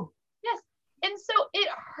wild. Yes. And so it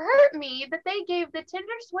hurt me that they gave the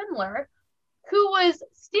Tinder swindler, who was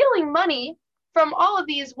stealing money from all of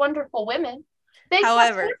these wonderful women, they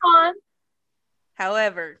kept him on.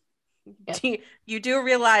 However, you do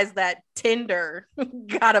realize that Tinder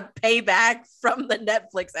got a payback from the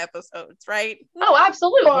Netflix episodes, right? Oh,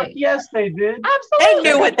 absolutely. Fuck yes, they did. Absolutely. They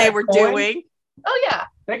knew what they were doing. Oh, yeah.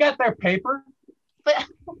 They got their paper. But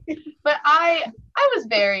I was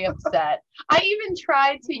very upset. I even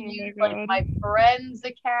tried to use like my friend's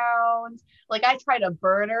account. Like I tried a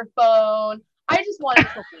burner phone. I just wanted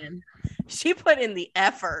to win. She put in the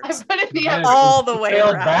effort. I put in the effort all the way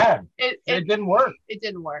around. Bad. It didn't work. It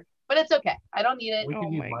didn't work. But it's okay. I don't need it. We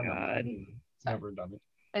can use my God. Never done it.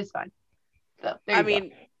 It's fine. So I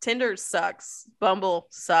mean, Tinder sucks. Bumble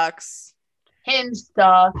sucks. Hinge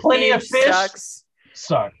sucks. Plenty of fish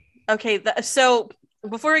suck. Okay, so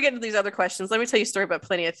before we get into these other questions, let me tell you a story about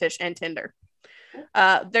Plenty of Fish and Tinder.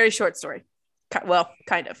 Very short story. Well,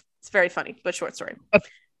 kind of. It's very funny, but short story.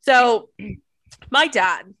 So my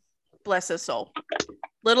dad, bless his soul,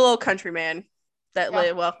 little old countryman that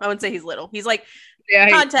well, I wouldn't say he's little. He's like,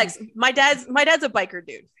 context. My dad's a biker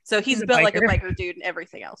dude. So he's built like a biker dude and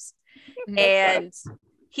everything else. And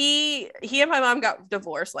he and my mom got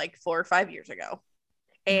divorced like 4 or 5 years ago.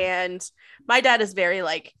 And my dad is very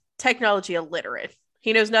like technology illiterate.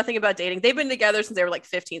 He knows nothing about dating. They've been together since they were like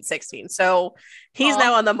 15, 16. So he's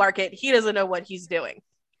now on the market. He doesn't know what he's doing.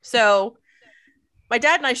 So my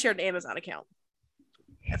dad and I shared an Amazon account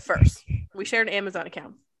at first. We shared an Amazon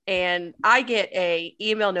account. And I get a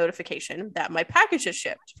email notification that my package is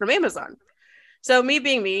shipped from Amazon. So me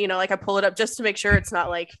being me, like I pull it up just to make sure it's not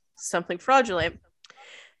like something fraudulent.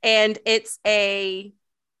 And it's a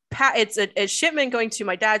shipment going to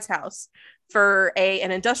my dad's house for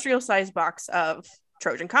an industrial sized box of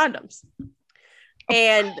Trojan condoms.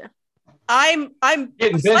 And I'm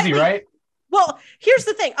getting busy, right? Well, here's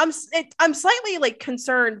the thing. I'm slightly like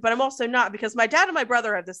concerned, but I'm also not, because my dad and my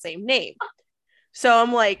brother have the same name. So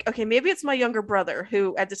I'm like, okay, maybe it's my younger brother,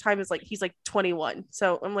 who at the time is like, he's like 21.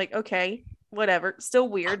 So I'm like, okay, whatever. Still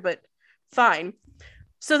weird, but fine.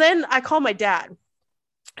 So then I call my dad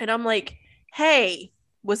and I'm like, hey,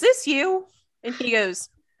 was this you? And he goes,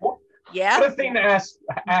 yeah. What a thing to ask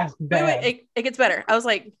Dad. Wait, it gets better. I was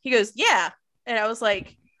like, he goes, yeah. And I was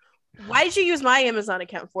like, why did you use my Amazon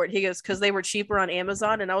account for it? He goes, because they were cheaper on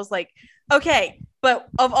Amazon. And I was like, okay, but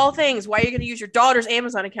of all things, why are you going to use your daughter's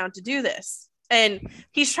Amazon account to do this? And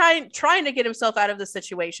he's trying to get himself out of the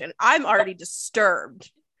situation. I'm already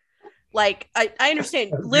disturbed. Like, I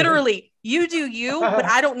understand. Literally, you do you, but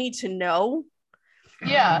I don't need to know.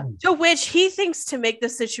 Yeah. To which he thinks to make the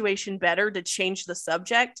situation better, to change the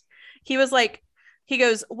subject. He was like, he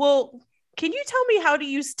goes, well, can you tell me how to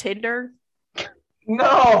use Tinder?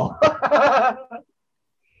 No.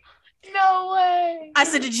 No way. I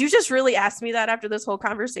said, did you just really ask me that after this whole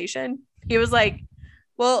conversation? He was like,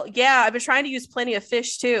 well, yeah, I've been trying to use Plenty of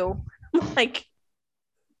Fish too. Like,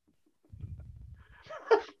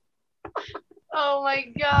 Oh my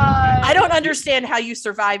god. I don't understand how you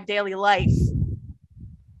survive daily life.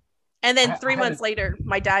 And then 3 months later,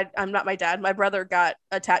 my brother got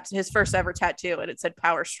his first ever tattoo, and it said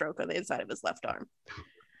Power Stroke on the inside of his left arm.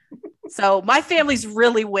 So my family's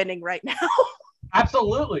really winning right now.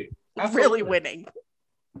 Absolutely. Really winning.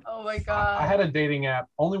 Oh my god. I had a dating app,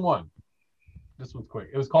 only one. This was quick.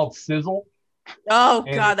 It was called Sizzle. Oh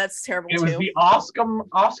god, that's terrible It too. was the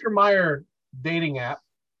Oscar Mayer dating app,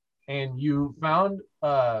 and you found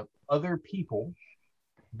other people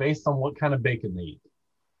based on what kind of bacon they eat.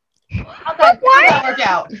 How'd that work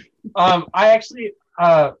out? I actually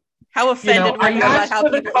how offended were I you about matched how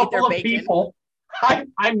with a people eat their couple of bacon? people.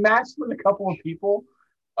 I matched with a couple of people.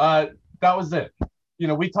 That was it.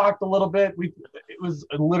 We talked a little bit. It was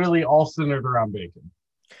literally all centered around bacon.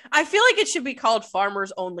 I feel like it should be called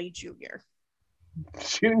Farmers Only Junior.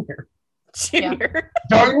 Junior. Junior.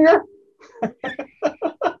 Junior?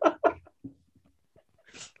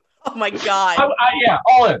 Oh my god. Yeah,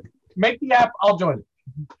 all in. Make the app, I'll join it.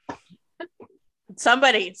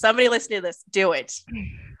 Somebody listen to this. Do it.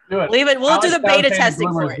 Do it. Leave it. We'll Alex do the beta Fountain's testing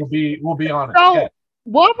for Glimmers it. We'll be on it. So, Yeah.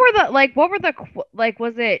 what were the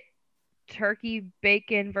was it turkey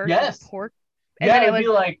bacon versus pork? And Yeah, then it'd be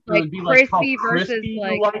like how crispy versus crispy you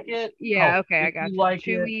like like it. yeah, how okay, I thick got you you. like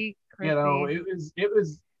Chewy, it.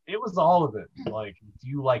 crispy. It was all of it. Like, do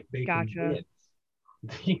you like bacon Gotcha. bits?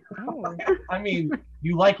 Oh. I mean,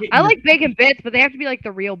 you like it. I like bacon bits, but they have to be like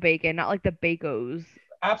the real bacon, not like the bacos.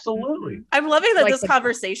 Absolutely. I'm loving that Like this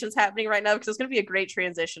conversation's happening right now because it's going to be a great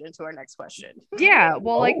transition into our next question. Yeah,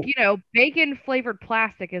 well, Oh. bacon flavored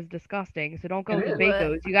plastic is disgusting, so don't go It with is.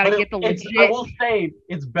 bacos. You got to But get the I legit. will say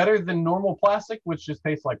it's better than normal plastic, which just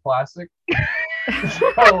tastes like plastic.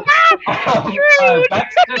 So,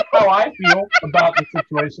 that's just how I feel about the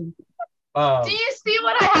situation. Do you see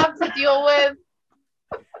what I have to deal with?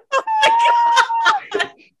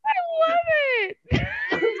 I love it.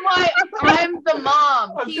 This is why I'm the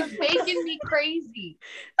mom. He's making me crazy.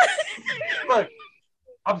 Look,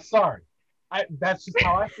 I'm sorry. That's just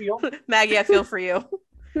how I feel. Maggie, I feel for you.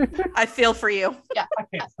 I feel for you. Yeah. I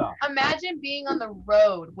can't stop. Imagine being on the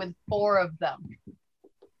road with 4 of them.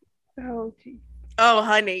 Oh, geez. Oh,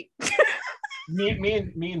 honey.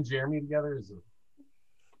 Me and Jeremy together is a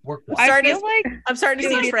work. I feel like I'm starting to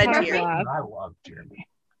see a trend here. I love Jeremy.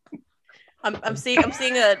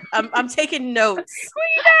 I'm taking notes.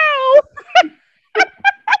 we know.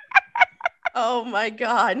 Oh my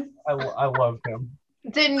god. I love him.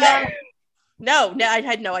 Didn't know. No, I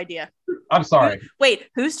had no idea. I'm sorry. Wait,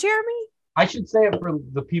 who's Jeremy? I should say it for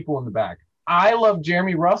the people in the back. I love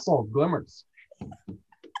Jeremy Russell, Glimmers.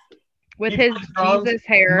 With He his plays drums, Jesus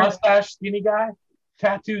hair. mustache, skinny guy,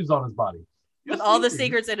 tattoos on his body. With all the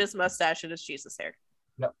secrets in his mustache and his Jesus hair.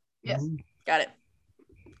 Yep. Yes. Mhm.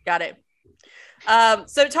 Got it.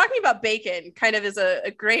 So talking about bacon kind of is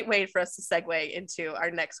a great way for us to segue into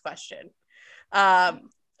our next question.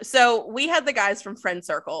 So we had the guys from Friend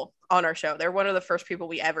Circle on our show. They're one of the first people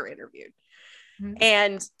we ever interviewed. Mm-hmm.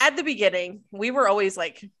 And at the beginning, we were always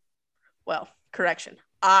like, well, correction.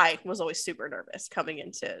 I was always super nervous coming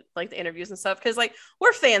into like the interviews and stuff because like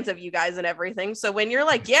we're fans of you guys and everything. So when you're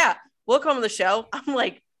like, yeah, we'll come on the show, I'm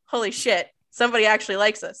like, holy shit, somebody actually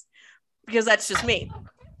likes us because that's just me.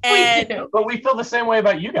 And But we feel the same way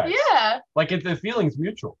about you guys. Yeah. Like the feeling's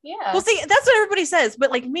mutual. Yeah. well, see, that's what everybody says.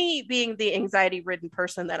 But like me being the anxiety-ridden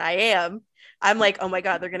person that I am, I'm like, oh my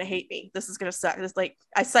God, they're gonna hate me. This is gonna suck. It's like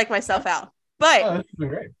I psych myself out. But Oh, this has been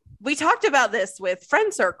great. we talked about this with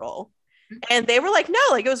Friend Circle. And they were like, no,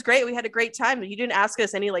 like it was great. We had a great time. You didn't ask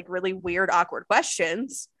us any like really weird, awkward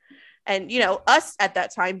questions. And, us at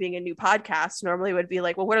that time being a new podcast normally would be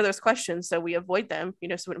like, well, what are those questions? So we avoid them, so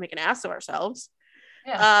we wouldn't make an ass of ourselves.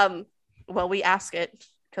 Yeah. Well, we ask it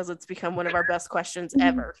because it's become one of our best questions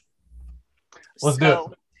ever. Let's do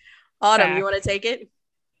it. Autumn, you want to take it?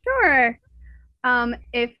 Sure.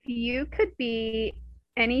 If you could be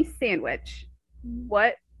any sandwich,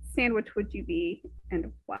 what sandwich would you be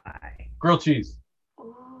and why? Grilled cheese.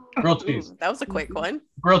 Grilled cheese. Ooh, that was a quick one.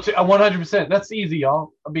 Grilled cheese. 100%. That's easy,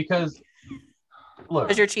 y'all. Because look,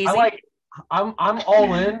 Because you're cheesy. I'm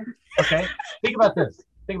all in. Okay. Think about this.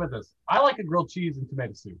 I like a grilled cheese and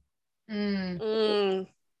tomato soup. No.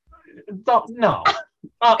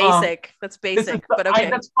 Basic. That's basic. But okay.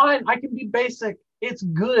 That's fine. I can be basic. It's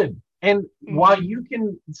good. And while you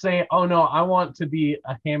can say, oh no, I want to be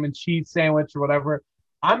a ham and cheese sandwich or whatever,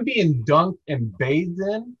 I'm being dunked and bathed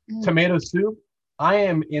in tomato soup. I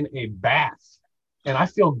am in a bath and I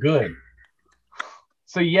feel good.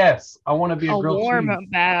 So yes, I want to be a grilled warm cheese.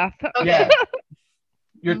 bath. Okay. Yeah.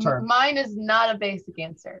 Your turn. Mine is not a basic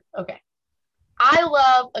answer. Okay. I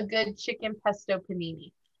love a good chicken pesto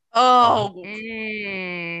panini. Oh,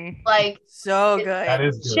 Like so good. That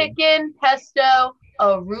is good. Chicken pesto,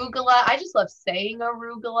 arugula. I just love saying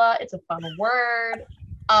arugula. It's a fun word.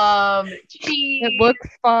 Cheese. It looks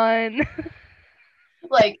fun.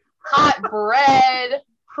 Like hot bread,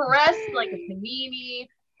 pressed like a panini.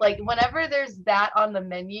 Like whenever there's that on the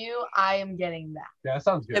menu, I am getting that. Yeah, that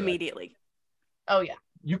sounds good. Immediately. Oh yeah.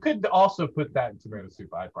 You could also put that in tomato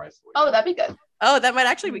soup. I'd probably select. Oh, that'd be good. Oh, that might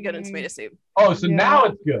actually be good in tomato soup. Oh, so now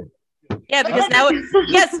it's good. Yeah, because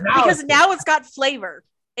now it's got flavor.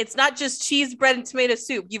 It's not just cheese, bread, and tomato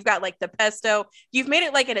soup. You've got like the pesto. You've made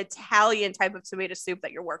it like an Italian type of tomato soup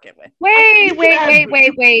that you're working with. Wait.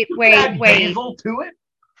 Basil to it.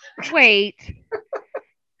 Wait.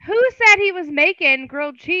 Who said he was making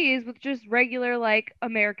grilled cheese with just regular like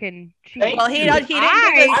American cheese? Thank Well, he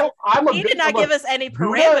did not give us any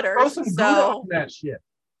parameters. Throw some Gouda on that shit.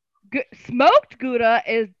 Smoked Gouda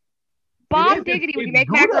is bomb It is, diggity when you it's make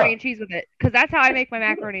Gouda. macaroni and cheese with it, because that's how I make my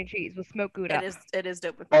macaroni and cheese with smoked Gouda. It is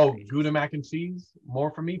dope. With Oh, macaroni. Gouda mac and cheese.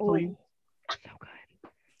 More for me, please.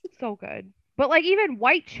 So good. But like even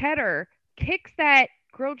white cheddar kicks that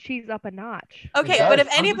grilled cheese up a notch. Okay, It but does.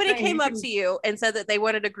 if I'm anybody just saying came you up can- to you and said that they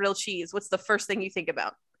wanted a grilled cheese, what's the first thing you think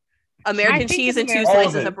about? American think cheese it's and two American. All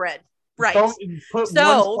of slices it. of bread. Right. Don't put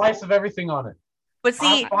So- one slice of everything on it. But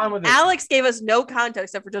see, I'm fine with it. Alex gave us no context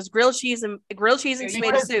except for just grilled cheese and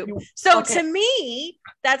tomato soup. So to me,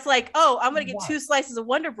 that's like, oh, I'm gonna get Why? 2 slices of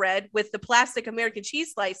Wonder Bread with the plastic American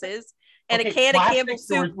cheese slices and a Okay, can of plastic Campbell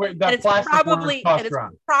soup, word- and that it's plastic word probably is tossed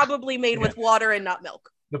around. made with water and not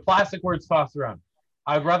milk. The plastic word's tossed around.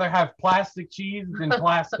 I'd rather have plastic cheese than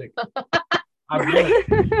plastic.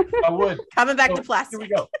 I would. Coming back So, to plastic. Here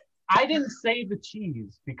we go. I didn't say the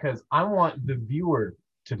cheese because I want the viewer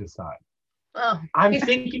to decide. Oh, I'm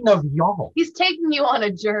thinking of y'all. he's taking you on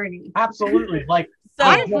a journey. Absolutely. Like, So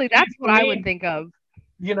Honestly, that's what I me, would think of.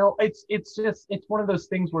 You know, it's one of those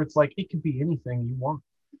things where it's like it could be anything you want.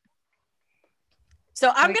 So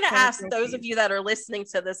I'm Like going to cheddar ask grilled those of cheese. you that are listening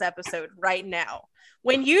to this episode right now,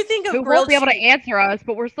 when you think of Who grilled won't be able to cheese, answer us,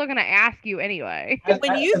 but we're still going to ask you anyway.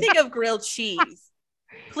 when you think of grilled cheese,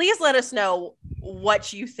 please let us know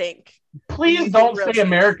what you think. Please don't say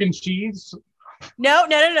American cheese. No.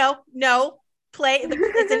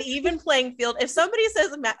 It's an even playing field. If somebody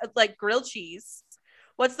says like grilled cheese,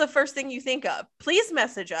 what's the first thing you think of? Please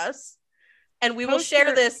message us, and we will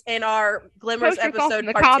share this in our Glimmers Post your thoughts episode in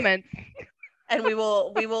the part 2. comments. And we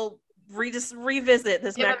will revisit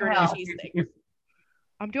this Give 'em macaroni hell. and cheese thing.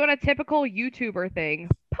 I'm doing a typical YouTuber thing.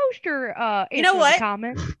 Post your You know answer in what? the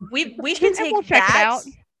comments. We can And take we'll check it that. out.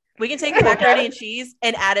 We can take the macaroni and cheese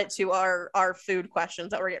and add it to our food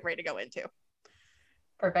questions that we're getting ready to go into.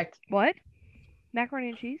 Perfect. What? Macaroni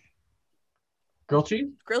and cheese? Grilled cheese?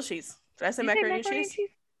 Grilled cheese. Did I say Did you say macaroni and cheese?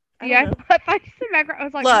 I don't Yeah, know. I thought you said macaroni. I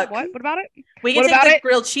was like, Look. what? What about it? We can What take about the it?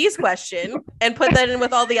 grilled cheese question and put that in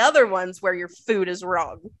with all the other ones where your food is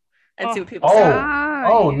wrong and see what people Oh. say.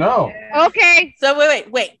 Oh, no. Okay. So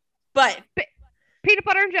wait. But Peanut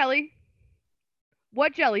butter and jelly.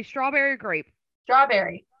 What jelly? Strawberry or grape?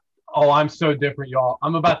 Strawberry. Oh, I'm so different, y'all.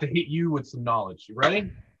 I'm about to hit you with some knowledge. You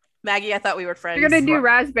ready? Maggie, I thought we were friends. You're gonna do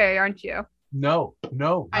raspberry, aren't you? No, I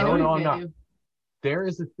know I'm you not. do. There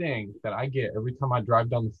is a thing that I get every time I drive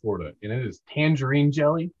down to Florida, and it is tangerine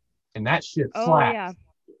jelly, and that shit Oh, slaps. yeah.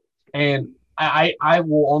 And I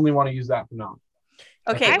will only want to use that for now.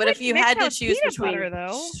 Okay, I but would if you mix had to up choose peanut between butter,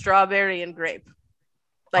 though. strawberry and grape,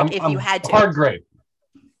 like if you had to. Hard grape.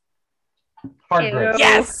 Hard Ew. grape.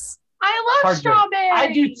 Yes. I love Hard grape. strawberry.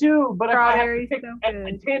 I do too, but if I have to Strawberry's pick, so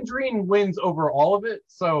a good. tangerine wins over all of it.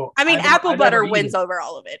 So I mean, don't- apple I butter never eat wins it. over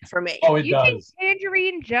all of it for me. Oh, it You think does.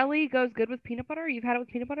 tangerine jelly goes good with peanut butter? You've had it with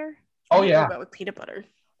peanut butter? I Oh don't know yeah. about with peanut butter.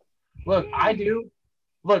 Look, I do.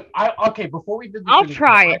 Look, okay. Before we did this, I'll interview,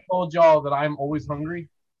 try I it. told y'all that I'm always hungry,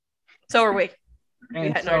 So are we.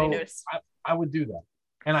 and hadn't already so noticed. I would do that,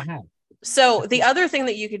 and I have. So the other thing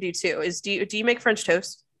that you could do too is do you make French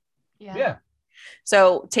toast? Yeah.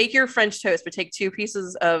 So take your French toast, but take 2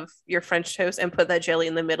 pieces of your French toast and put that jelly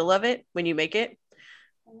in the middle of it when you make it.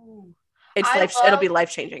 Ooh. It'll be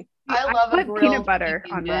life changing. I love a put grilled peanut butter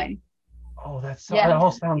chicken on dip. mine. Oh, that Yeah.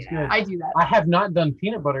 all sounds good. I do that. I have not done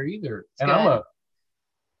peanut butter either, and good.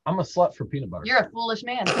 I'm a slut for peanut butter. You're a foolish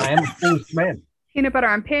man. I am a foolish man. Peanut butter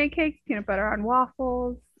on pancakes, peanut butter on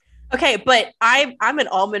waffles. Okay, but I'm an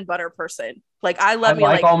almond butter person. Like I I love me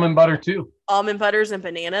like like almond butter too. almond butters and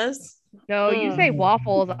bananas. No, you say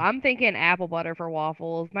waffles. I'm thinking apple butter for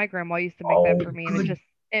waffles. My grandma used to make that for me, and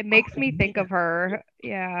it makes me think of her.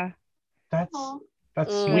 Yeah. That's Mm.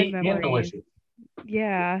 sweet Good and memories. delicious.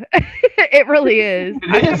 Yeah, it really is. It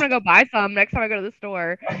I think I'm is. gonna go buy some next time I go to the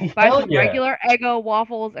store. Buy Hell some yeah. regular Eggo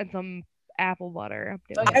waffles and some apple butter. I'm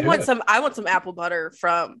doing Okay. it. I want some apple butter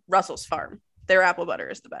from Russell's Farm. Their apple butter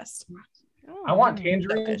is the best. Oh, I want nice.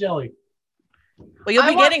 tangerine Okay. jelly. Well, you'll I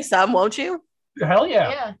be want- getting some, won't you? Hell yeah.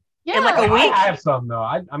 Yeah. Yeah. In like a week. I have some though.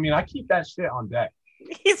 I mean, I keep that shit on deck.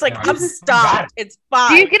 He's like, Yeah, I'm got stopped. It's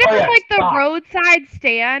fine. Do you get it Oh, from yeah, like the stop. roadside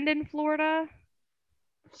stand in Florida?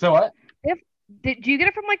 So what? Do you get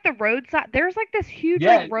it from like the roadside? There's like this huge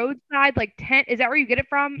Yeah. like roadside like tent. Is that where you get it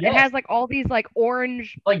from? Yeah. It has like all these like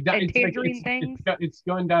orange. Like that? And It's, like, tangerine things? It's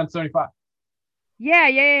going down 75.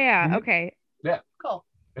 Yeah. Mhm. Okay. Cool.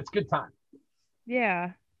 It's good time.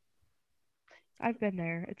 Yeah. I've been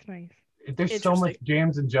there. It's nice. There's so much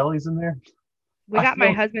jams and jellies in there. We I got my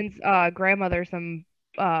feel- husband's grandmother some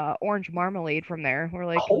orange marmalade from there. We're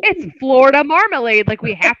like, Oh. it's Florida marmalade. Like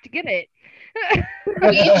we have to get it.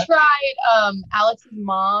 We tried. Alex's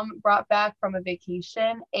mom brought back from a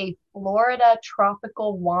vacation a Florida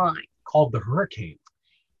tropical wine. Called the Hurricane.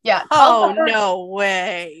 Yeah. Oh, called the- no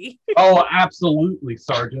way. Oh, absolutely,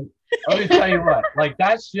 Sergeant. Let me tell you what. Like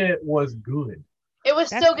that shit was good. It was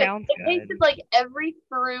That so good. sounds It good. tasted like every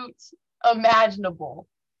fruit imaginable.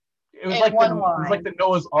 It was And like one it wine. was like the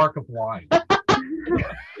Noah's Ark of wine.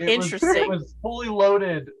 Interesting. It was fully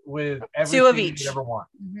loaded with everything 2 of each. you ever want.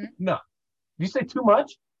 Mhm. No. Did you say too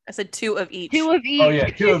much? I said 2 of each. 2 of each. Oh yeah,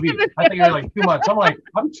 2 of each. I think you're like too much. I'm like,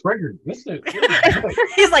 I'm triggered. This is good.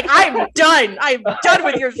 He's like, I'm done. I'm done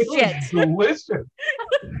with your It was shit. delicious.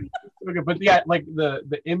 Okay, but yeah, like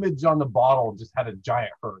the image on the bottle just had a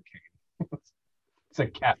giant hurricane. It's a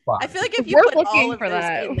cat five. I feel like if you We're put all looking of for this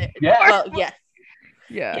that. in there, Yeah. well, yeah,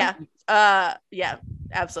 Yeah. yeah,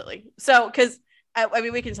 absolutely. So, because I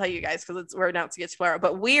mean, we can tell you guys because we're announcing it tomorrow,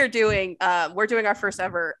 but we're doing our first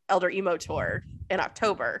ever Elder Emo tour in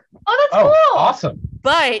October, Oh, that's cool. Awesome.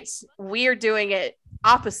 but we're doing it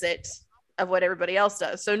opposite of what everybody else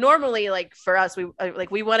does. So normally, like for us, we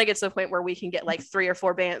want to get to the point where we can get like 3 or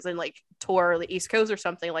 4 bands and like tour the East Coast or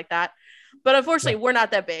something like that. But unfortunately, we're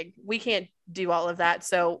not that big. We can't do all of that.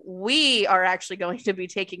 So we are actually going to be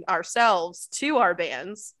taking ourselves to our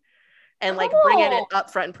bands and like bringing it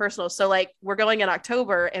up front and personal. So like we're going in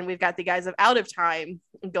October and we've got the guys of Out of Time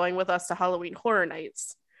going with us to Halloween Horror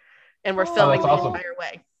Nights. And we're filming that's the awesome. entire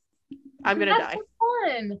way. I'm going to die.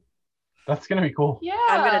 so fun. That's gonna be cool. Yeah.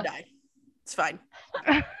 I'm going to die. It's fine.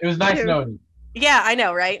 It was nice knowing you. Yeah, I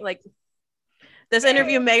know, right? Like this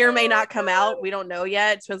interview may or may not come out. We don't know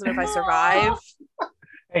yet. It depends on if I survive.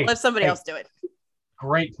 Hey, Let somebody else do it.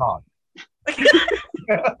 great talk.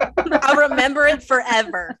 I'll remember it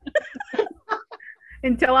forever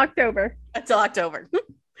Until October. until October.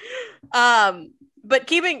 But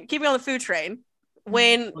keeping on the food train,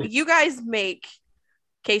 when you guys make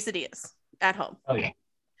quesadillas at home, Oh yeah.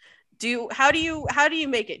 how do you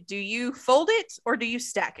make it? Do you fold it or do you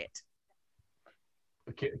stack it?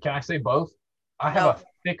 Can I say both? I have No. a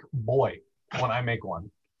thick boy when I make one.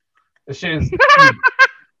 This shit is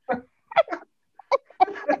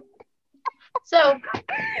So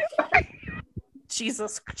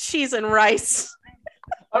Jesus, cheese and rice.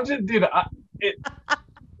 I'm just dude,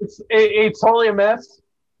 it's totally a mess.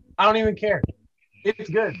 I don't even care. It's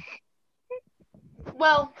good.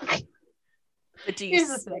 well, But do here's you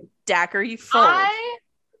the thing. stack or you fold?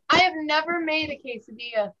 I have never made a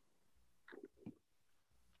quesadilla.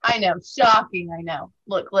 I know, shocking. I know.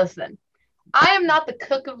 Look, listen. I am not the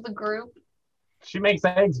cook of the group. She makes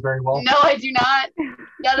eggs very well. No, I do not.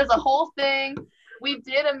 That is a whole thing. We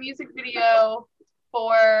did a music video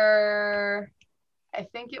for, I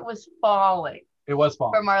think it was Falling, It was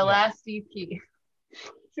fun. from our Yeah. last EP.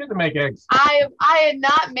 She had to make eggs. I had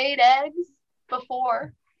not made eggs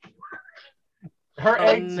before Her Oh,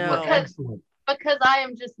 eggs no. were excellent. because I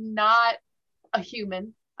am just not a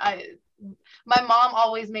human. My mom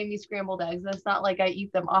always made me scrambled eggs. It's not like I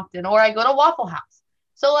eat them often, or I go to Waffle House.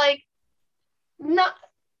 So like, not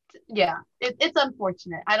Yeah, it's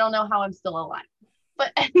unfortunate. I don't know how I'm still alive.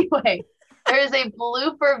 But anyway, there is a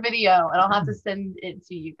blooper video, and I'll have to send it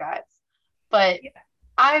to you guys. But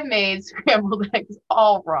I made scrambled eggs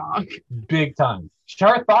all wrong. Big time.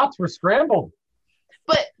 Our thoughts were scrambled.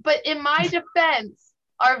 But in my defense,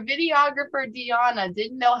 our videographer Deanna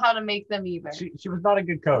didn't know how to make them either. She was not a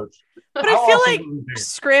good coach. But I feel like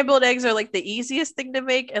scrambled eggs are like the easiest thing to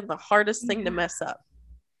make and the hardest thing to mess up.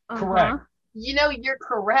 Correct. You know, you're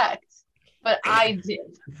correct, but I did.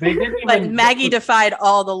 They didn't even. But Maggie defied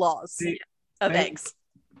all the laws of eggs.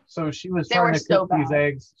 So she was trying to cook these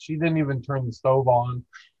eggs. She didn't even turn the stove on.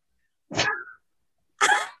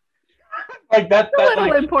 Like that's a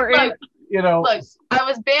little important. Look, you know, look, I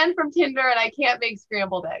was banned from Tinder and I can't make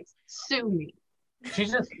scrambled eggs. Sue me.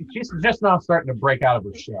 She's just now starting to break out of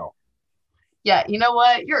her shell. Yeah, you know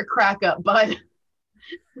what? You're a crack up, bud.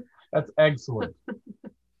 That's excellent.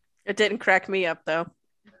 It didn't crack me up though.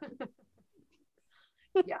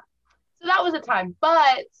 Yeah. So that was a time,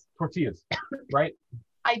 but tortillas, right?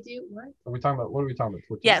 I do what? Are we talking about what are we talking about?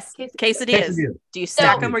 Tortillas? Yes, quesadillas. Do you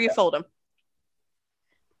stack them or you fold them?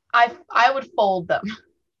 I would fold them.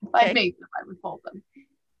 If I made them, I would fold them.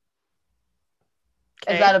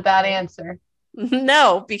 Okay. Is that a bad answer?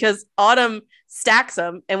 No, because Autumn stacks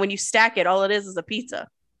them, and when you stack it, all it is a pizza.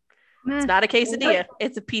 It's not a quesadilla;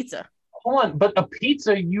 it's a pizza. Hold on, but a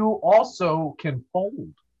pizza you also can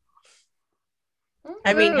fold.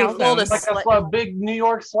 I mean, you fold a big New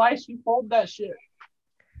York slice. You fold that shit.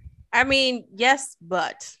 I mean, yes,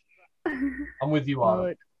 but I'm with you,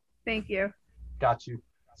 Autumn. Thank you. Got you.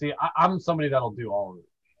 See, I'm somebody that'll do all of it.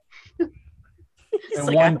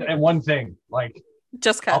 And one thing, like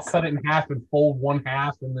just I'll cut it in half and fold one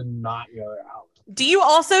half and then knock the other out. Do you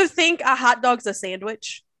also think a hot dog's a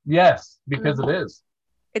sandwich? Yes, because it is.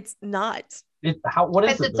 It's not. What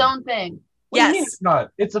is it? It's its own thing. What do you mean it's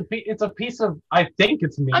not. It's a piece of. I think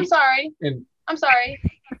it's meat. I'm sorry. I'm sorry.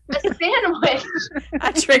 A sandwich.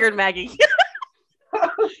 I triggered Maggie.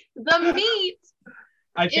 The meat.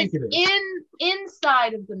 I think it is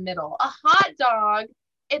inside of the middle. A hot dog.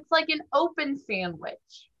 It's like an open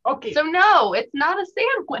sandwich. Okay. So no, it's not a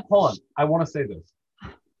sandwich. Hold on. I want to say this.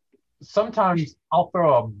 Sometimes I'll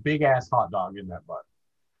throw a big ass hot dog in that bun,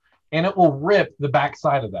 and it will rip the back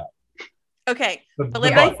side of that. Okay.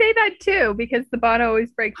 I say that too because the bun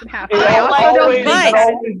always breaks in half. But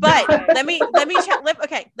let me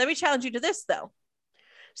challenge you to this though.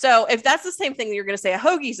 So if that's the same thing, you're going to say a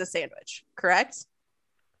hoagie's a sandwich, correct?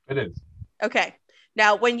 It is. Okay.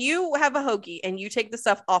 Now, when you have a hoagie and you take the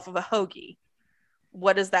stuff off of a hoagie,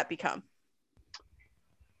 what does that become?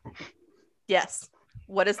 Yes.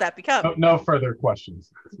 What does that become? No further questions.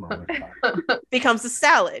 Becomes a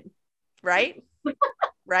salad, right?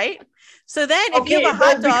 Right? So then if you have a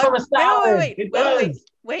hot dog,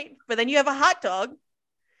 wait. But then you have a hot dog.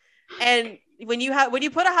 And when you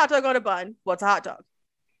put a hot dog on a bun, what's a hot dog?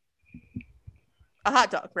 A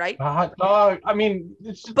hot dog, right? A hot dog. I mean,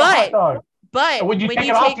 it's just a hot dog. But when you take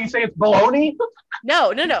it off, do you say it's bologna?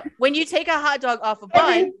 No. When you take a hot dog off a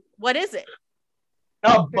bun, what is it?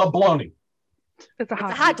 A bologna. It's a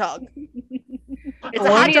hot dog. It's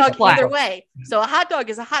a hot dog either way. So a hot dog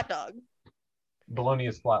is a hot dog. Bologna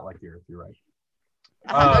is flat like here, if you're right.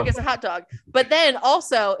 A hot dog is a hot dog. But then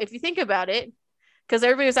also, if you think about it, because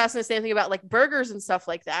everybody was asking the same thing about like burgers and stuff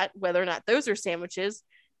like that, whether or not those are sandwiches.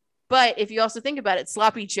 But if you also think about it,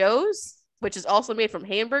 Sloppy Joe's, which is also made from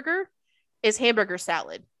hamburger, is hamburger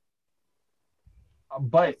salad.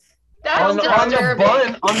 But on the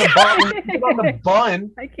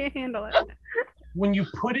bun, I can't handle it. When you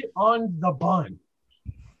put it on the bun,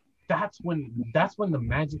 that's when the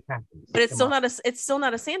magic happens. But it's still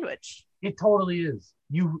not a sandwich. It totally is.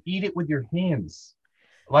 You eat it with your hands,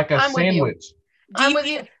 like a sandwich.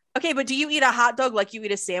 Okay, but do you eat a hot dog like you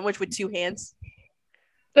eat a sandwich with two hands?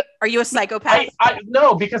 Are you a psychopath?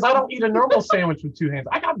 No, because I don't eat a normal sandwich with two hands.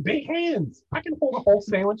 I got big hands. I can hold a whole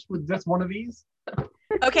sandwich with just one of these.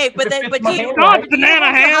 Okay, but do you hold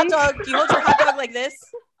your hot dog like this?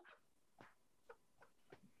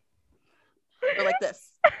 Or like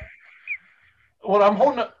this? Well, I'm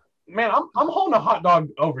holding I'm holding a hot dog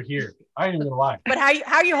over here. I ain't even gonna lie. But how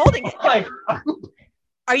are you holding it? Like,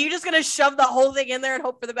 are you just gonna shove the whole thing in there and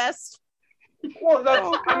hope for the best? Well, that's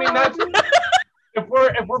if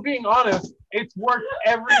we're being honest, it's worked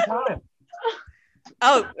every time.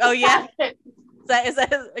 Oh yeah. Is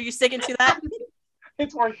that are you sticking to that?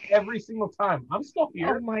 It's worked every single time. I'm still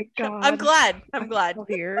here. Oh my god. I'm glad. Still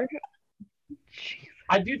here.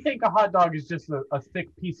 I do think a hot dog is just a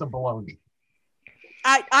thick piece of bologna.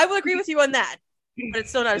 I will agree with you on that, but it's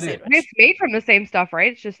still not a sandwich. It's made from the same stuff,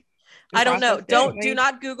 right? It's just I don't know. Processed Do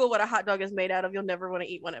not Google what a hot dog is made out of. You'll never want to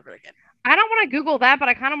eat one ever again. I don't want to Google that, but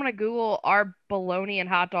I kind of want to Google are bologna and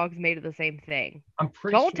hot dogs made of the same thing. I'm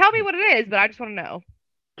pretty Don't tell me what it is, but I just want to know.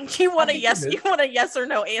 You want a yes or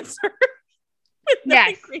no answer?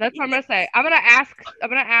 Yes, that's what I'm gonna say. I'm gonna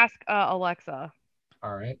ask Alexa.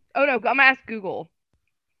 All right. Oh no, I'm gonna ask Google.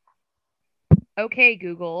 Okay,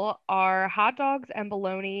 Google, are hot dogs and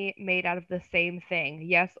bologna made out of the same thing?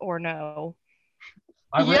 Yes or no?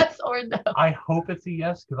 Yes or no? I hope it's a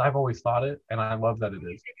yes because I've always thought it, and I love that it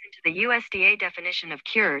is. Into the USDA definition of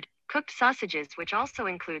cured, cooked sausages, which also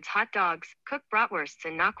includes hot dogs, cooked bratwursts,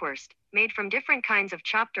 and knockwurst, made from different kinds of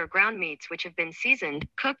chopped or ground meats which have been seasoned,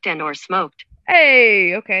 cooked, and or smoked.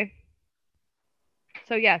 Hey, okay.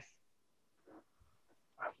 So yes.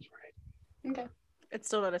 I was right. Okay. It's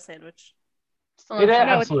still not a sandwich. Still It not-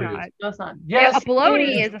 No, it's absolutely not. is. No, it's not. Yes. A bologna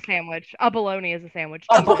it is a sandwich. A bologna is a sandwich.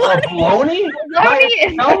 A bologna? Bologna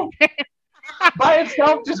is itself? By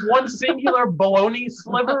itself, just one singular bologna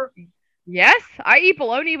sliver? Yes, I eat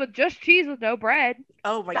bologna with just cheese with no bread.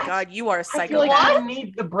 Oh my God, you are a I feel like psychopath. I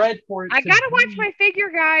need the bread for it. I to gotta watch be- my figure,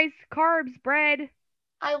 guys. Carbs, bread.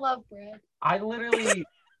 I love bread. I literally,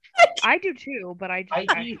 I do too, but I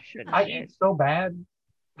shouldn't. I eat eat it. so bad.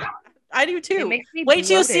 I do It too. makes me Wait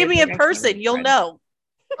till you see bloated me when in I can't person. eat You'll bread. know.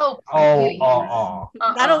 Oh, Oh,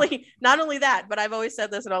 please. Not only that, but I've always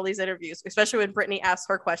said this in all these interviews, especially when Brittany asks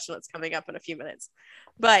her question that's coming up in a few minutes.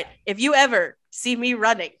 But if you ever see me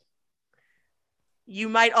running, you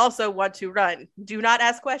might also want to run. Do not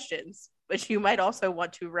ask questions, but you might also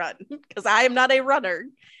want to run because I am not a runner.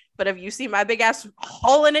 But if you see my big ass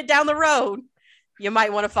hauling it down the road, you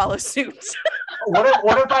might want to follow suit. What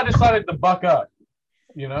if I decided to buck up?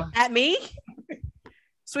 You know? At me?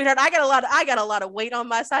 Sweetheart, I got a lot of weight on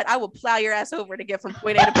my side. I will plow your ass over to get from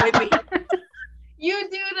point A to point B. You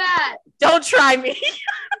do that. Don't try me.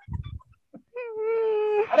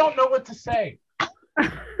 I don't know what to say.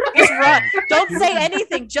 Just run. Don't say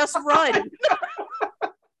anything. Just run.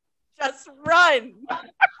 Just run.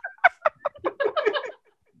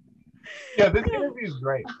 Yeah, this interview is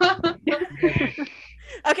great.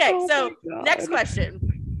 Okay, Oh so my God. next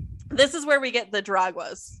question. This is where we get the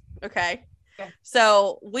Draguas. Okay. Okay.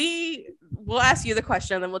 So we'll ask you the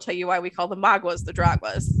question and then we'll tell you why we call the Maguas the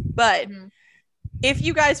Draguas. But if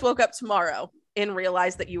you guys woke up tomorrow and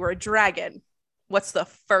realized that you were a dragon, what's the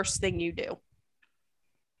first thing you do?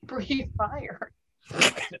 Breathe fire.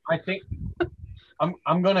 I think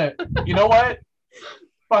I'm gonna. You know what?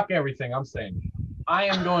 Fuck everything I'm saying. I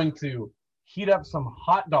am going to heat up some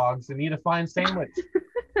hot dogs and eat a fine sandwich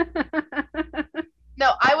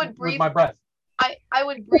No, I would with breathe. my breath. I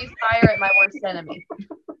would breathe fire at my worst enemy.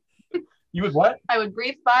 You would what? I would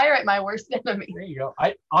breathe fire at my worst enemy. There you go.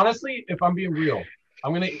 I honestly, if I'm being real,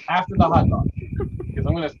 I'm gonna after the hot dog because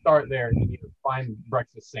I'm gonna start there and eat a fine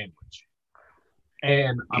breakfast sandwich,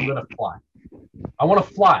 and I'm gonna fly. I want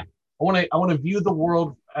to fly. I want to view the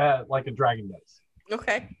world like a dragon does.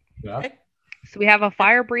 Okay. Yeah. Okay. So we have a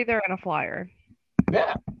fire breather and a flyer.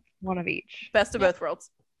 Yeah. One of each. Best of both worlds.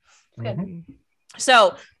 Good. Mhm.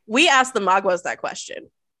 So we asked the Maguas that question,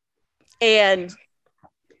 and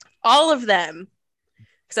all of them,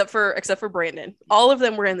 except for Brandon, all of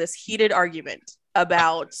them were in this heated argument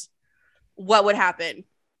about what would happen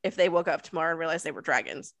if they woke up tomorrow and realized they were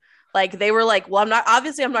dragons. Like they were like, well, I'm not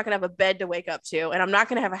gonna have a bed to wake up to, and I'm not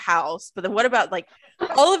gonna have a house. But then what about like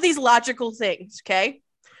all of these logical things? Okay.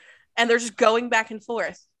 And they're just going back and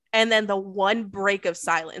forth. And then the one break of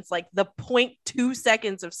silence, like the 0.2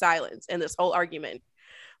 seconds of silence in this whole argument,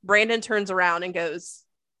 Brandon turns around and goes,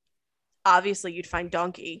 obviously you'd find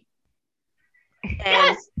Donkey. And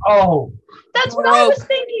Yes, Oh. that's what I was broke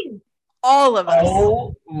thinking. all of us.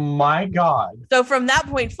 Oh my God. So from that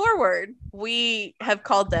point forward, we have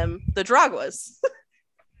called them the Draguas.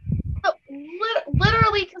 No,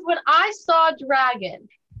 literally, because when I saw Dragon,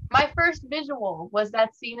 my first visual was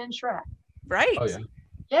that scene in Shrek. Right. Oh yeah.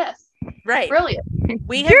 Yes, Right. brilliant,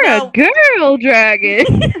 We have You're now, a girl dragon.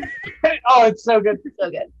 Oh, it's so good. so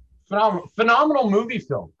good. Phenomenal movie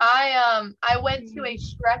film. I went to a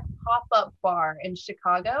Shrek pop-up bar in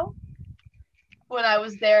Chicago when I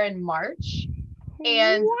was there in March,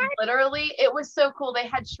 and What? literally it was so cool. They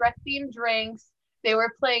had Shrek themed drinks. They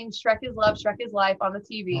were playing Shrek is Love, Shrek is Life on the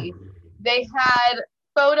TV. They had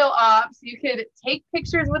photo ops. You could take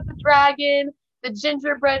pictures with the dragon, the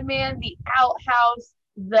gingerbread man, the outhouse,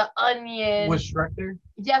 the onion. Was Shrek there?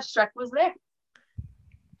 Yes, Shrek was there.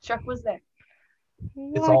 Shrek was there.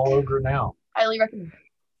 It's all over now. Highly recommend.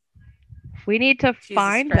 We need to Jesus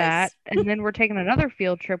find Christ. that, and then we're taking another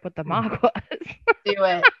field trip with the Maguas. Do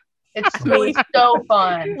it. It's so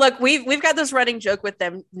fun. Look, we've got this running joke with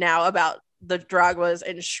them now about the Dragwas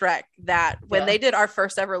and Shrek that when they did our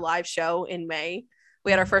first ever live show in May,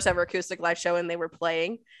 we had our first ever acoustic live show and they were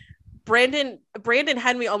playing. Brandon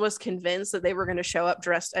had me almost convinced that they were going to show up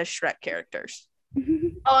dressed as Shrek characters.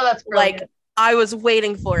 Oh, that's brilliant. Like I was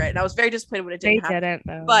waiting for it and I was very disappointed when it didn't happen. Didn't,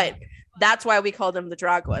 though. But that's why we called them the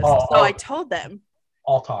Dragwas. I told them.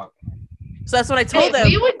 I'll talk. So that's what I told them.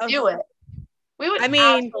 We would do it. We would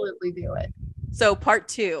absolutely do it. So part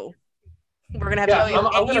 2, we're gonna have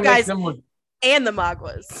you guys and the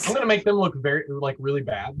Magwas. I'm gonna make them look very really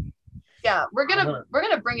bad. Yeah, we're gonna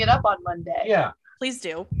bring it up on Monday. Yeah, please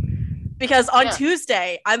do, because on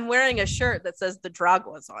Tuesday I'm wearing a shirt that says the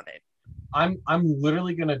Dragwas on it. I'm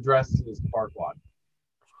literally gonna dress as Farquaad.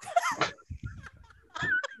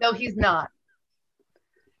 No, he's not.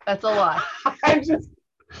 That's a lie.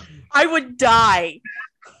 I would die.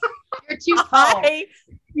 You're too tall.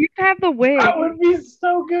 You have the wig. That would be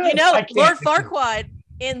so good. You know, Lord Farquaad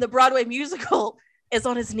in the Broadway musical is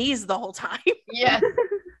on his knees the whole time. Yes.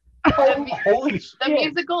 Holy shit. The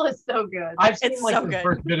musical is so good. I've seen the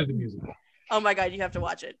first bit of the musical. Oh my God, you have to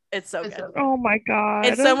watch it. It's so good. Oh my God.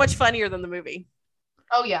 It's so much funnier than the movie.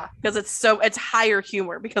 Oh yeah. Because it's higher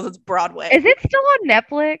humor because it's Broadway. Is it still on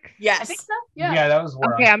Netflix? Yes. I think so. Yeah. Yeah, that was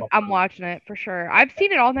where okay, I'm watching it for sure. I've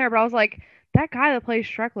seen it on there, but I was like, that guy that plays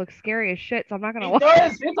Shrek looks scary as shit, so I'm not gonna watch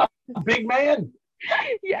it. It's a big man.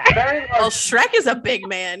 Yeah. Well, Shrek is a big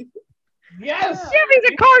man. Yes. Yeah, but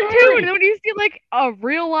he's a cartoon. And then when you see like a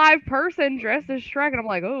real live person dressed as Shrek, and I'm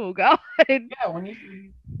like, oh God. Yeah, when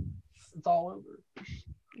it's all over.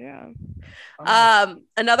 Yeah.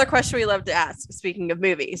 Another question we love to ask, speaking of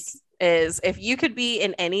movies, is if you could be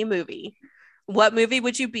in any movie, what movie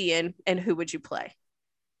would you be in and who would you play?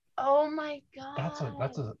 Oh my God.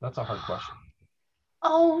 That's a hard question.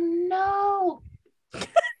 Oh no.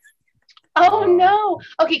 Oh no.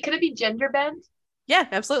 Okay, could it be gender bent? Yeah,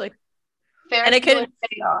 absolutely. Ferris and it could.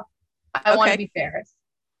 I want to be Ferris.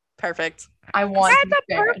 Perfect. I want. That's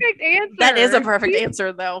a perfect answer. That is a perfect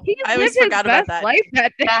answer, though. I always forgot about that.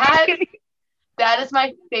 That is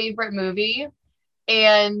my favorite movie,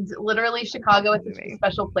 and literally Chicago is such a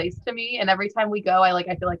special place to me. And every time we go, I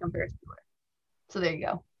feel like I'm Ferris Bueller. So there you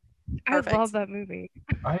go. Perfect. I love that movie.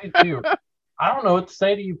 I do. I don't know what to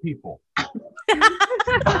say to you people.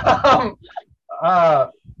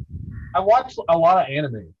 I watch a lot of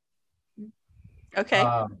anime. Okay.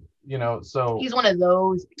 So he's one of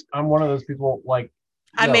those. I'm one of those people.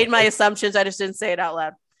 I made my assumptions. I just didn't say it out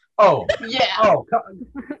loud. Oh yeah. Oh.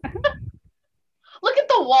 Look at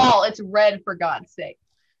the wall. It's red, for God's sake.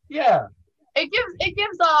 Yeah. It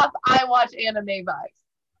gives off I watch anime vibes.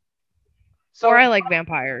 Or I like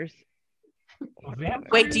vampires.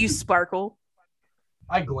 Wait, do you sparkle?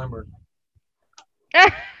 I glimmer. There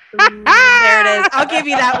it is. I'll give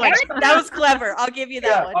you that one. That was clever. I'll give you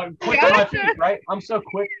that one. Quick on my feet, right? I'm so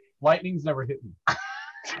quick. Lightning's never hit me.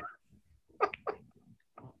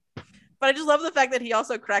 But I just love the fact that he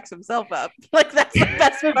also cracks himself up. That's the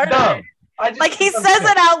best part of it. He says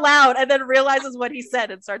it out loud and then realizes what he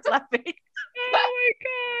said and starts laughing. Oh my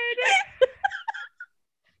God.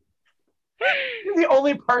 You're the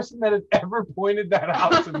only person that has ever pointed that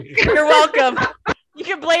out to me. You're welcome. You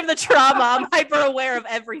can blame the trauma. I'm hyper aware of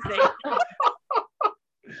everything.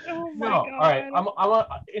 Oh my God. All right. I'm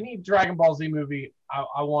any Dragon Ball Z movie.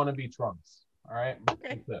 I want to be Trunks. All right.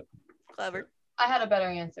 Okay. That's it. Clever. I had a better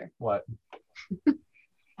answer. What? I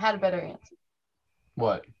had a better answer.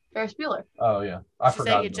 What? Ferris Bueller. Oh yeah, I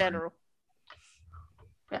forgot. In general.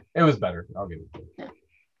 Yeah. It was better. I'll give it.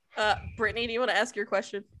 Yeah. Brittany, do you want to ask your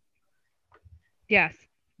question? Yes.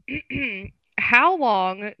 How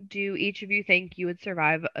long do each of you think you would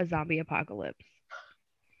survive a zombie apocalypse?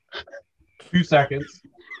 2 seconds.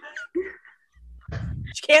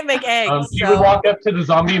 She can't make eggs. You would walk up to the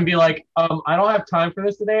zombie and be like, I don't have time for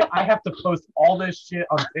this today. I have to post all this shit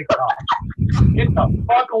on TikTok. Get the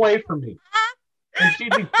fuck away from me. And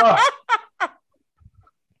she'd be fucked.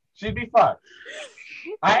 She'd be fucked.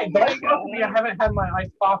 Don't fuck me. I haven't had my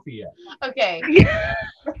iced coffee yet. Okay.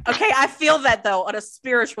 Okay, I feel that though on a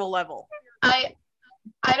spiritual level. I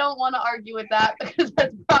don't want to argue with that because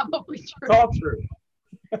that's probably true. It's all true.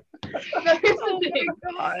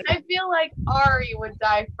 I feel like Ari would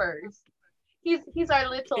die first. He's our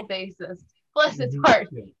little bassist. Bless his heart.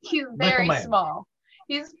 He's very small.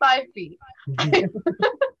 He's 5 feet.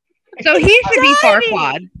 So he should be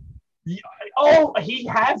Farquaad. Oh, he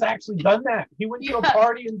has actually done that. He went to a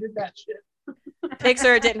party and did that shit.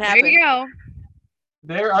 Pixar, it didn't happen. There you go.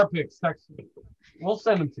 There are pics. Text me. We'll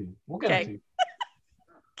send them to you. We'll get them to you.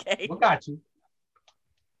 Okay. We got you.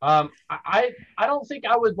 I don't think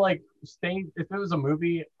I would like stay if it was a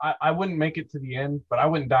movie. I wouldn't make it to the end, but I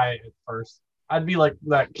wouldn't die at first. I'd be like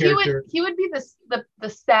that character. He would be the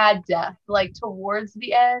sad death, like towards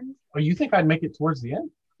the end. Oh, you think I'd make it towards the end?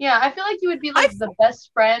 Yeah, I feel like you would be like the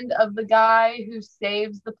best friend of the guy who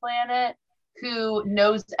saves the planet, who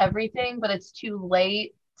knows everything, but it's too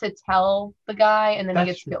late to tell the guy, and then he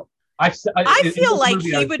gets killed. I feel like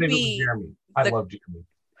he would be Jeremy. I love Jeremy.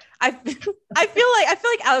 I feel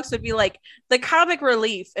like Alex would be like the comic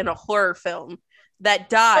relief in a horror film that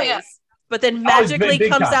dies, but then magically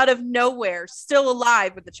comes out of nowhere, still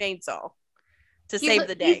alive with the chainsaw to save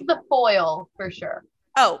the day. He's the foil for sure.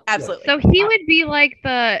 Oh, absolutely. So he would be like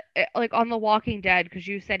on The Walking Dead, because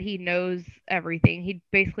you said he knows everything. He'd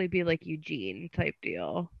basically be like Eugene type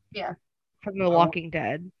deal. Yeah. From The Walking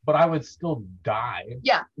Dead. But I would still die.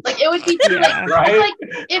 Yeah. Like it would be right? Like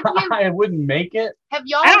if you I wouldn't make it. Have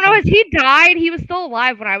y'all I don't know, as he died, he was still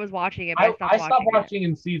alive when I was watching it. But I stopped watching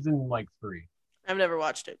in season 3. I've never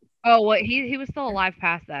watched it. Oh, what he was still alive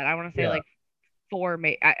past that. I want to say like 4,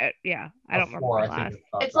 I don't remember the last.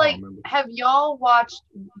 It's like, have y'all watched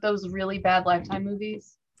those really bad Lifetime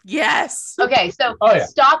movies? Yes. Okay, so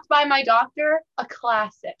Stalked by My Doctor, a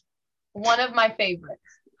classic. One of my favorites.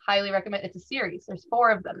 Highly recommend. It's a series. There's 4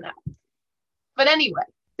 of them now. But anyway,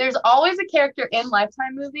 there's always a character in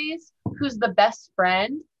Lifetime movies who's the best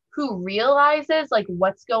friend, who realizes like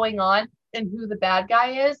what's going on and who the bad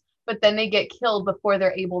guy is, but then they get killed before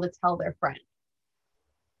they're able to tell their friend.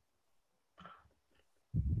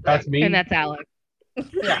 That's me. And that's Alex.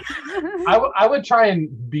 Yeah. I would try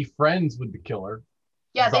and be friends with the killer.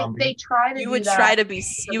 Yeah, they try to. You would try to be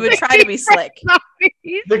slick.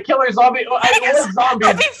 The killer zombie. Oh, I was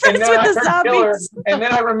zombies, and then I heard killer, and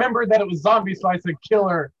then I remembered that it was zombies, so I said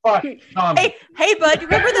killer. Fuck zombie. Hey, bud.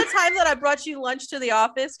 Remember the time that I brought you lunch to the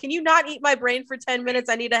office? Can you not eat my brain for 10 minutes?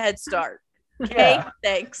 I need a head start. Okay,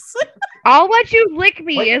 thanks. I'll let you lick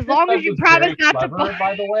me as long as you promise not to.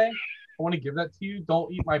 By the way, I want to give that to you.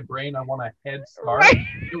 Don't eat my brain. I want a head start. Right.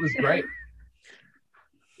 It was great.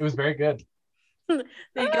 It was very good. You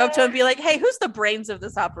go up to him and be like, "Hey, who's the brains of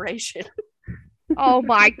this operation?" Oh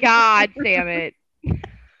my God, damn it.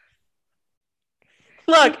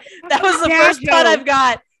 Look, that was the first cut I've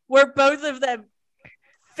got where both of them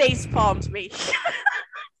face palmed me.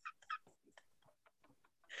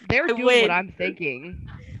 They're doing what I'm thinking.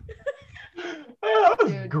 That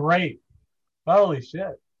was great. Holy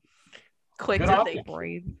shit. Quick to think.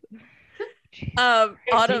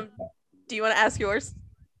 Autumn, do you want to ask yours?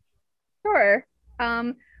 Sure.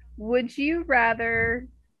 Would you rather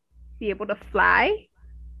be able to fly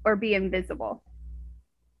or be invisible?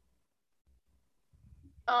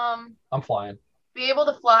 I'm flying. Be able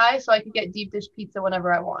to fly so I can get deep dish pizza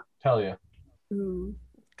whenever I want. Tell you. Ooh.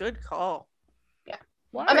 Good call. Yeah.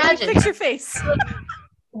 What? Imagine. Fix your face.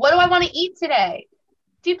 What do I want to eat today?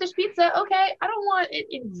 Deep dish pizza. Okay. I don't want it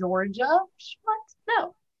in Georgia. What?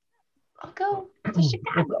 No. I'll go to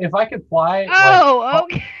Chicago. If I could fly. Oh,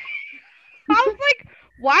 okay. I was like,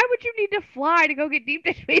 why would you need to fly to go get deep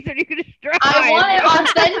dish pizza when you could just drive? I want it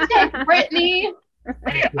authentic, Brittany.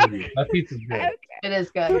 That pizza's good. Okay. It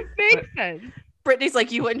is good. It makes sense. Brittany's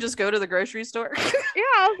like, you wouldn't just go to the grocery store? Yeah,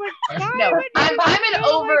 I was like, why no, would you I'm an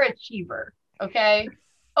overachiever. Okay,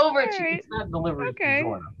 overachiever. Right. It's not delivered Okay. to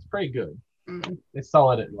DiGiorno. It's pretty good. They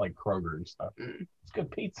sell it at like Kroger and stuff. It's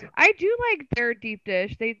good pizza. I do like their deep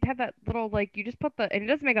dish. They have that little you just put and it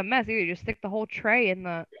doesn't make a mess either. You just stick the whole tray in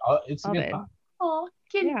the It's a oven. good time. Oh,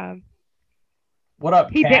 Yeah. What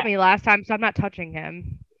up, He cat? bit me last time, so I'm not touching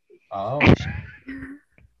him. Oh.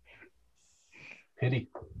 Pity.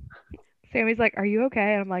 Sammy's like, "Are you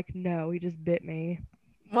okay?" And I'm like, "No, he just bit me."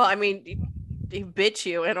 Well, I mean, he bit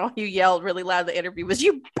you, and all you yelled really loud in the interview was,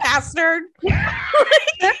 "You bastard!"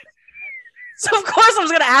 So of course I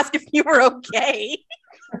was gonna ask if you were okay.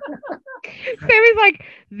 Sammy's like,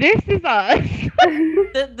 "This is us."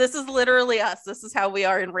 This is literally us. This is how we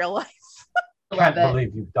are in real life. I can't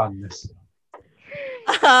believe you've done this.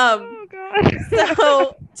 Oh God.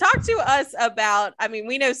 So talk to us about, I mean,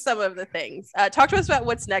 we know some of the things. Talk to us about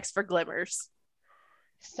what's next for Glimmers.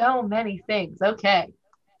 So many things. Okay.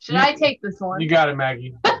 Should I take this one? You got it,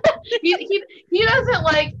 Maggie. he doesn't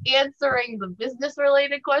like answering the business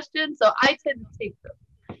related questions, so I tend to take them.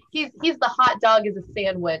 He's the hot dog is a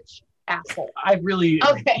sandwich asshole. I really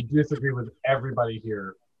disagree with everybody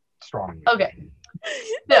here strongly. Okay.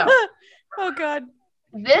 So Oh God.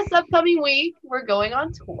 this upcoming week we're going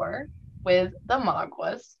on tour with the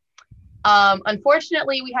Magwas.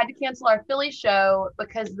 Unfortunately, we had to cancel our Philly show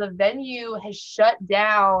because the venue has shut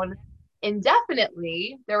down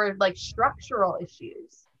indefinitely. There were like structural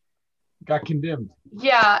issues. got condemned.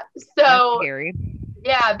 Yeah. That's So scary.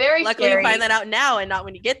 yeah, very Luckily, scary. you find that out now and not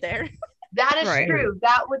when you get there. That is Right. true.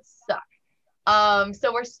 That would suck.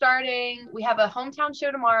 So we have a hometown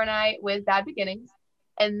show tomorrow night with Bad Beginnings.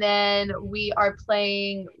 And then we are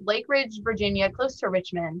playing Lake Ridge, Virginia, close to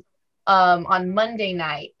Richmond, on Monday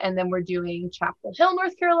night. And then we're doing Chapel Hill,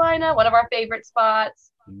 North Carolina, one of our favorite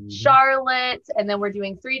spots, Charlotte. And then we're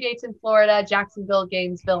doing 3 dates in Florida, Jacksonville,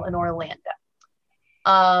 Gainesville, and Orlando.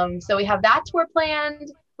 So we have that tour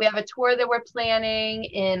planned. We have a tour that we're planning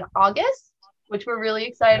in August, which we're really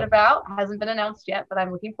excited about. It hasn't been announced yet, but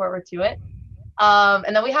I'm looking forward to it.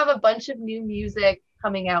 And then we have a bunch of new music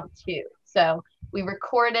coming out too. So we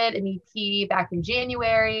recorded an EP back in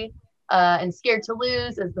January, and Scared to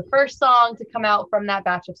Lose is the first song to come out from that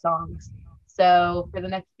batch of songs. So for the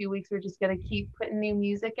next few weeks, we're just going to keep putting new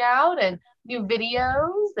music out and new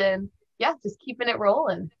videos and just keeping it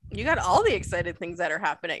rolling. You got all the excited things that are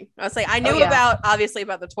happening. I was like, I knew about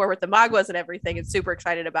the tour with the Magwas and everything, and super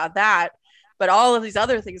excited about that. But all of these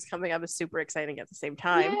other things coming up is super exciting at the same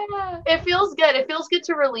time. Yeah, it feels good. It feels good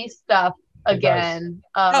to release stuff again.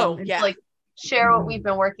 Like share what we've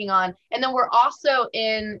been working on. And then we're also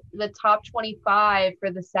in the top 25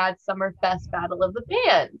 for the Sad Summer Fest Battle of the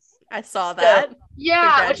Bands. I saw that. So,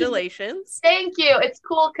 yeah. Congratulations. Thank you. It's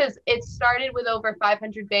cool because it started with over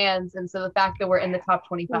 500 bands. And so the fact that we're in the top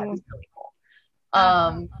 25 is really cool.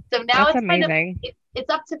 So now it's amazing. kind of, it's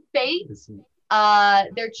up to fate.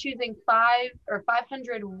 They're choosing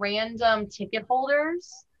 500 random ticket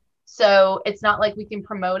holders. So it's not like we can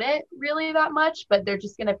promote it really that much, but they're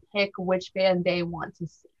just going to pick which band they want to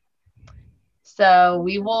see. So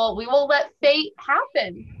we will let fate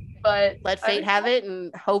happen, but let fate have it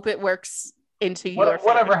and hope it works into your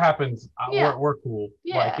whatever happens. Yeah. We're cool.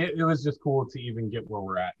 Yeah. Like it was just cool to even get where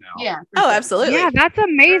we're at now. Yeah. Oh, absolutely. Yeah, that's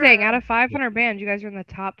amazing. Out of 500 bands, you guys are in the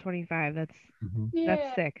top 25.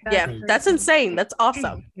 That's sick. Yeah, that's insane. That's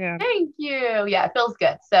awesome. Yeah. Thank you. Yeah, it feels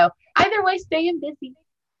good. So either way, staying busy.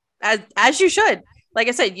 As you should. Like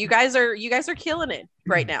I said, you guys are killing it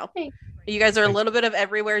right now. Thanks. You guys are a little bit of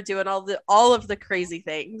everywhere, doing all of the crazy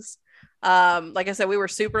things. Like I said, we were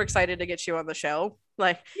super excited to get you on the show.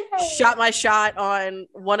 Like, shot my shot on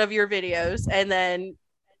one of your videos, and then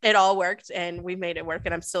it all worked, and we made it work,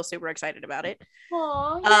 and I'm still super excited about it.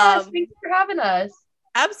 Aw, yes, thank you for having us.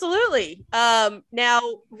 Absolutely.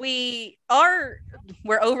 Now we're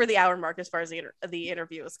over the hour mark as far as the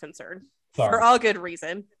interview is concerned. Sorry. For all good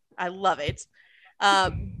reason. I love it.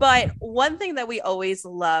 But one thing that we always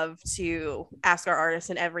love to ask our artists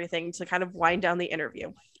and everything to kind of wind down the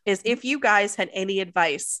interview is if you guys had any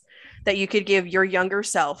advice that you could give your younger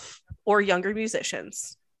self or younger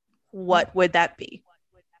musicians, what would that be?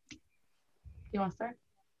 You want to start?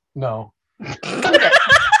 No. I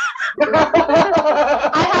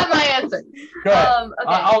have my answer. Go ahead. Okay.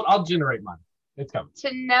 I'll generate mine. It's coming. To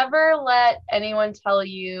never let anyone tell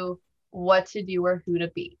you what to do or who to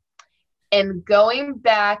be. And going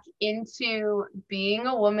back into being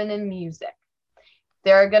a woman in music,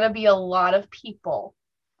 there are going to be a lot of people,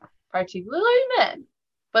 particularly men,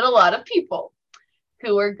 but a lot of people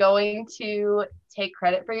who are going to take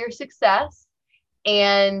credit for your success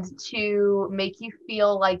and to make you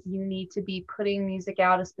feel like you need to be putting music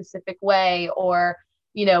out a specific way or,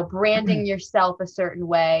 you know, branding yourself a certain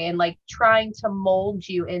way and like trying to mold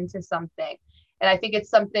you into something. And I think it's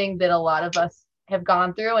something that a lot of us have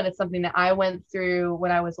gone through, and it's something that I went through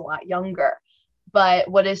when I was a lot younger. But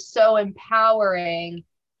what is so empowering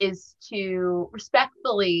is to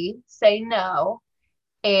respectfully say no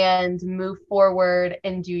and move forward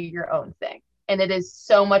and do your own thing. And it is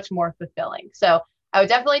so much more fulfilling. So I would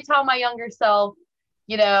definitely tell my younger self,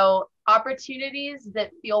 you know, opportunities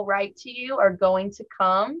that feel right to you are going to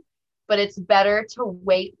come, but it's better to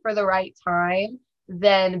wait for the right time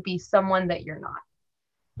than be someone that you're not.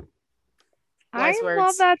 Wise I words.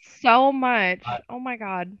 love that so much. Oh my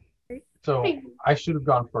God. So I should have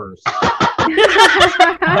gone first. Now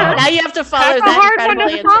you have to follow That's a that hard one incredible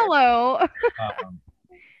to answer. follow.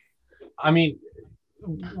 I mean,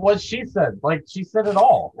 what she said, like she said it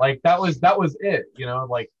all. Like that was it, you know,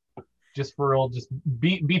 like just for real, just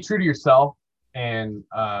be true to yourself and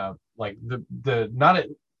like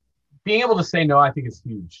being able to say no, I think is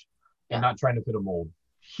huge. Yeah. And not trying to fit a mold.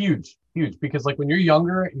 Huge, because like when you're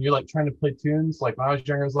younger and you're like trying to play tunes, like when I was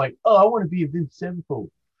younger, I was like, oh, I want to be a Vince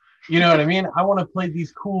Sevenfold. You know what I mean? I want to play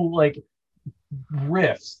these cool like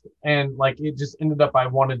riffs, and like it just ended up I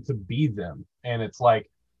wanted to be them. And it's like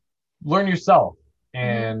learn yourself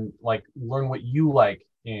and like learn what you like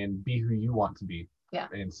and be who you want to be. Yeah.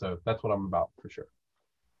 And so that's what I'm about for sure.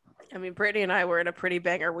 I mean, Brittany and I were in a pretty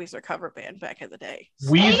banger Weezer cover band back in the day.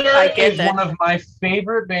 Weezer is one of my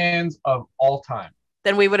favorite bands of all time.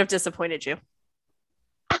 Then we would have disappointed you.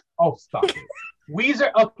 Oh, stop it.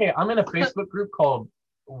 Weezer, okay, I'm in a Facebook group called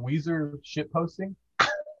Weezer Shitposting.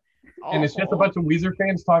 And it's just a bunch of Weezer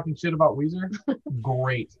fans talking shit about Weezer.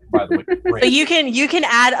 Great, by the way. Great. So you can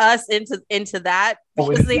add us into that,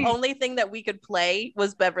 because the only thing that we could play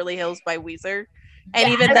was Beverly Hills by Weezer,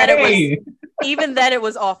 and even then it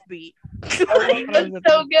was offbeat. That's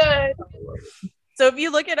so good. So if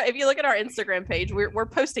you look at our Instagram page, we're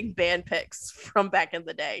posting band pics from back in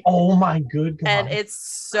the day. Oh my good God. And it's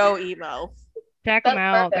so emo. Check them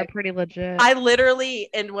out. They're pretty legit. I literally,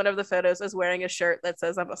 in one of the photos, was wearing a shirt that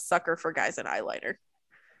says I'm a sucker for guys in eyeliner.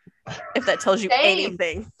 If that tells you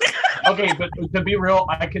anything. Okay, but to be real,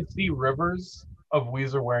 I could see rivers of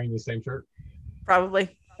Weezer wearing the same shirt.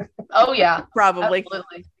 Probably. Oh yeah. Probably.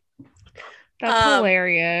 Absolutely. That's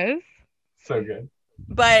hilarious. So good.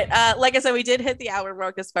 But like I said, we did hit the hour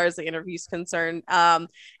mark as far as the interview is concerned. And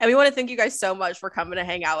we want to thank you guys so much for coming to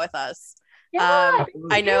hang out with us. Yeah,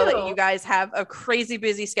 I know that you guys have a crazy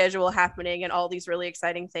busy schedule happening and all these really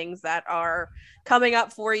exciting things that are coming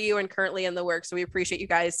up for you and currently in the works. So we appreciate you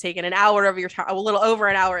guys taking an hour of your time, a little over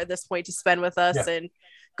an hour at this point, to spend with us and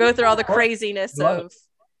go through all the craziness of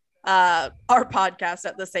our podcast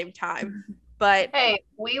at the same time. But hey,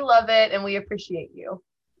 we love it and we appreciate you.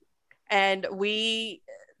 And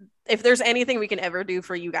if there's anything we can ever do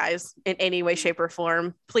for you guys in any way, shape, or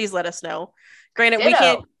form, please let us know. Granted, we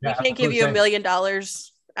can't give you $1 million. I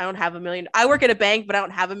don't have $1 million. I work at a bank, but I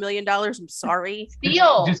don't have $1 million. I'm sorry.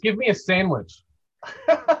 Steal. Just give me a sandwich.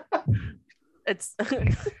 It's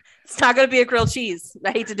not going to be a grilled cheese.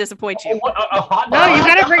 I hate to disappoint you. A hot dog. No, you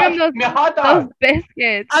got to bring them those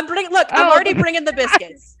biscuits. I'm already bringing the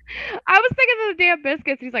biscuits. I was thinking of the damn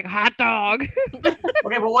biscuits. He's like, hot dog. Okay,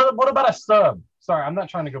 but what about a sub? Sorry, I'm not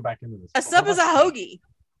trying to go back into this. A sub is a hoagie.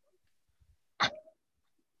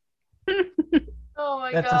 Oh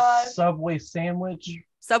my God. That's a Subway sandwich.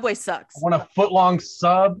 Subway sucks. I want a foot-long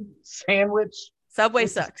sub sandwich. Subway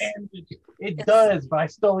sucks. It does, but I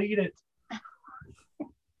still eat it.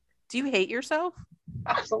 Do you hate yourself?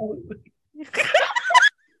 Absolutely.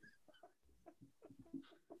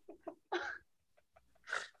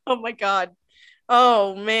 Oh my God.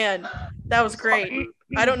 Oh man. That was great.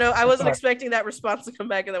 I don't know. I wasn't expecting that response to come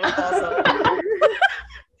back, and that was awesome.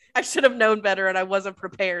 I should have known better, and I wasn't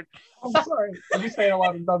prepared. I'm sorry. I'm just saying a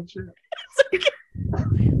lot of dumb shit.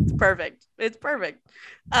 It's perfect. It's perfect.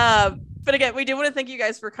 But again, we do want to thank you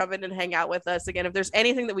guys for coming and hang out with us. Again, if there's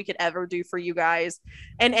anything that we could ever do for you guys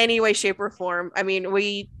in any way, shape, or form, I mean,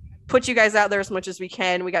 we put you guys out there as much as we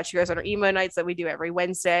can. We got you guys on our emo nights that we do every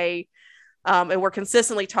Wednesday. And we're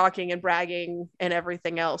consistently talking and bragging and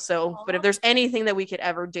everything else. So, but if there's anything that we could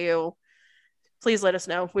ever do, please let us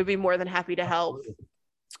know. We'd be more than happy to help.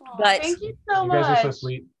 But thank you so much. You guys are so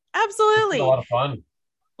sweet. Absolutely. It's a lot of fun.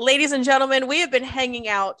 Ladies and gentlemen, we have been hanging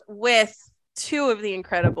out with two of the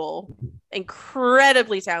incredibly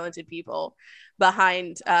talented people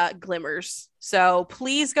behind Glimmers. So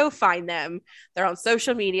please go find them. They're on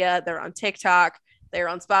social media. They're on TikTok. They're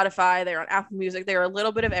on Spotify. They're on Apple Music. They're a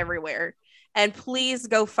little bit of everywhere. And please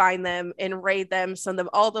go find them and rate them, send them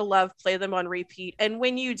all the love, play them on repeat. And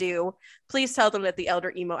when you do, please tell them that the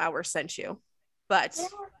Elder Emo Hours sent you. But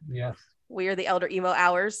yes, we are the Elder Emo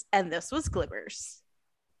Hours, and this was Glimmers.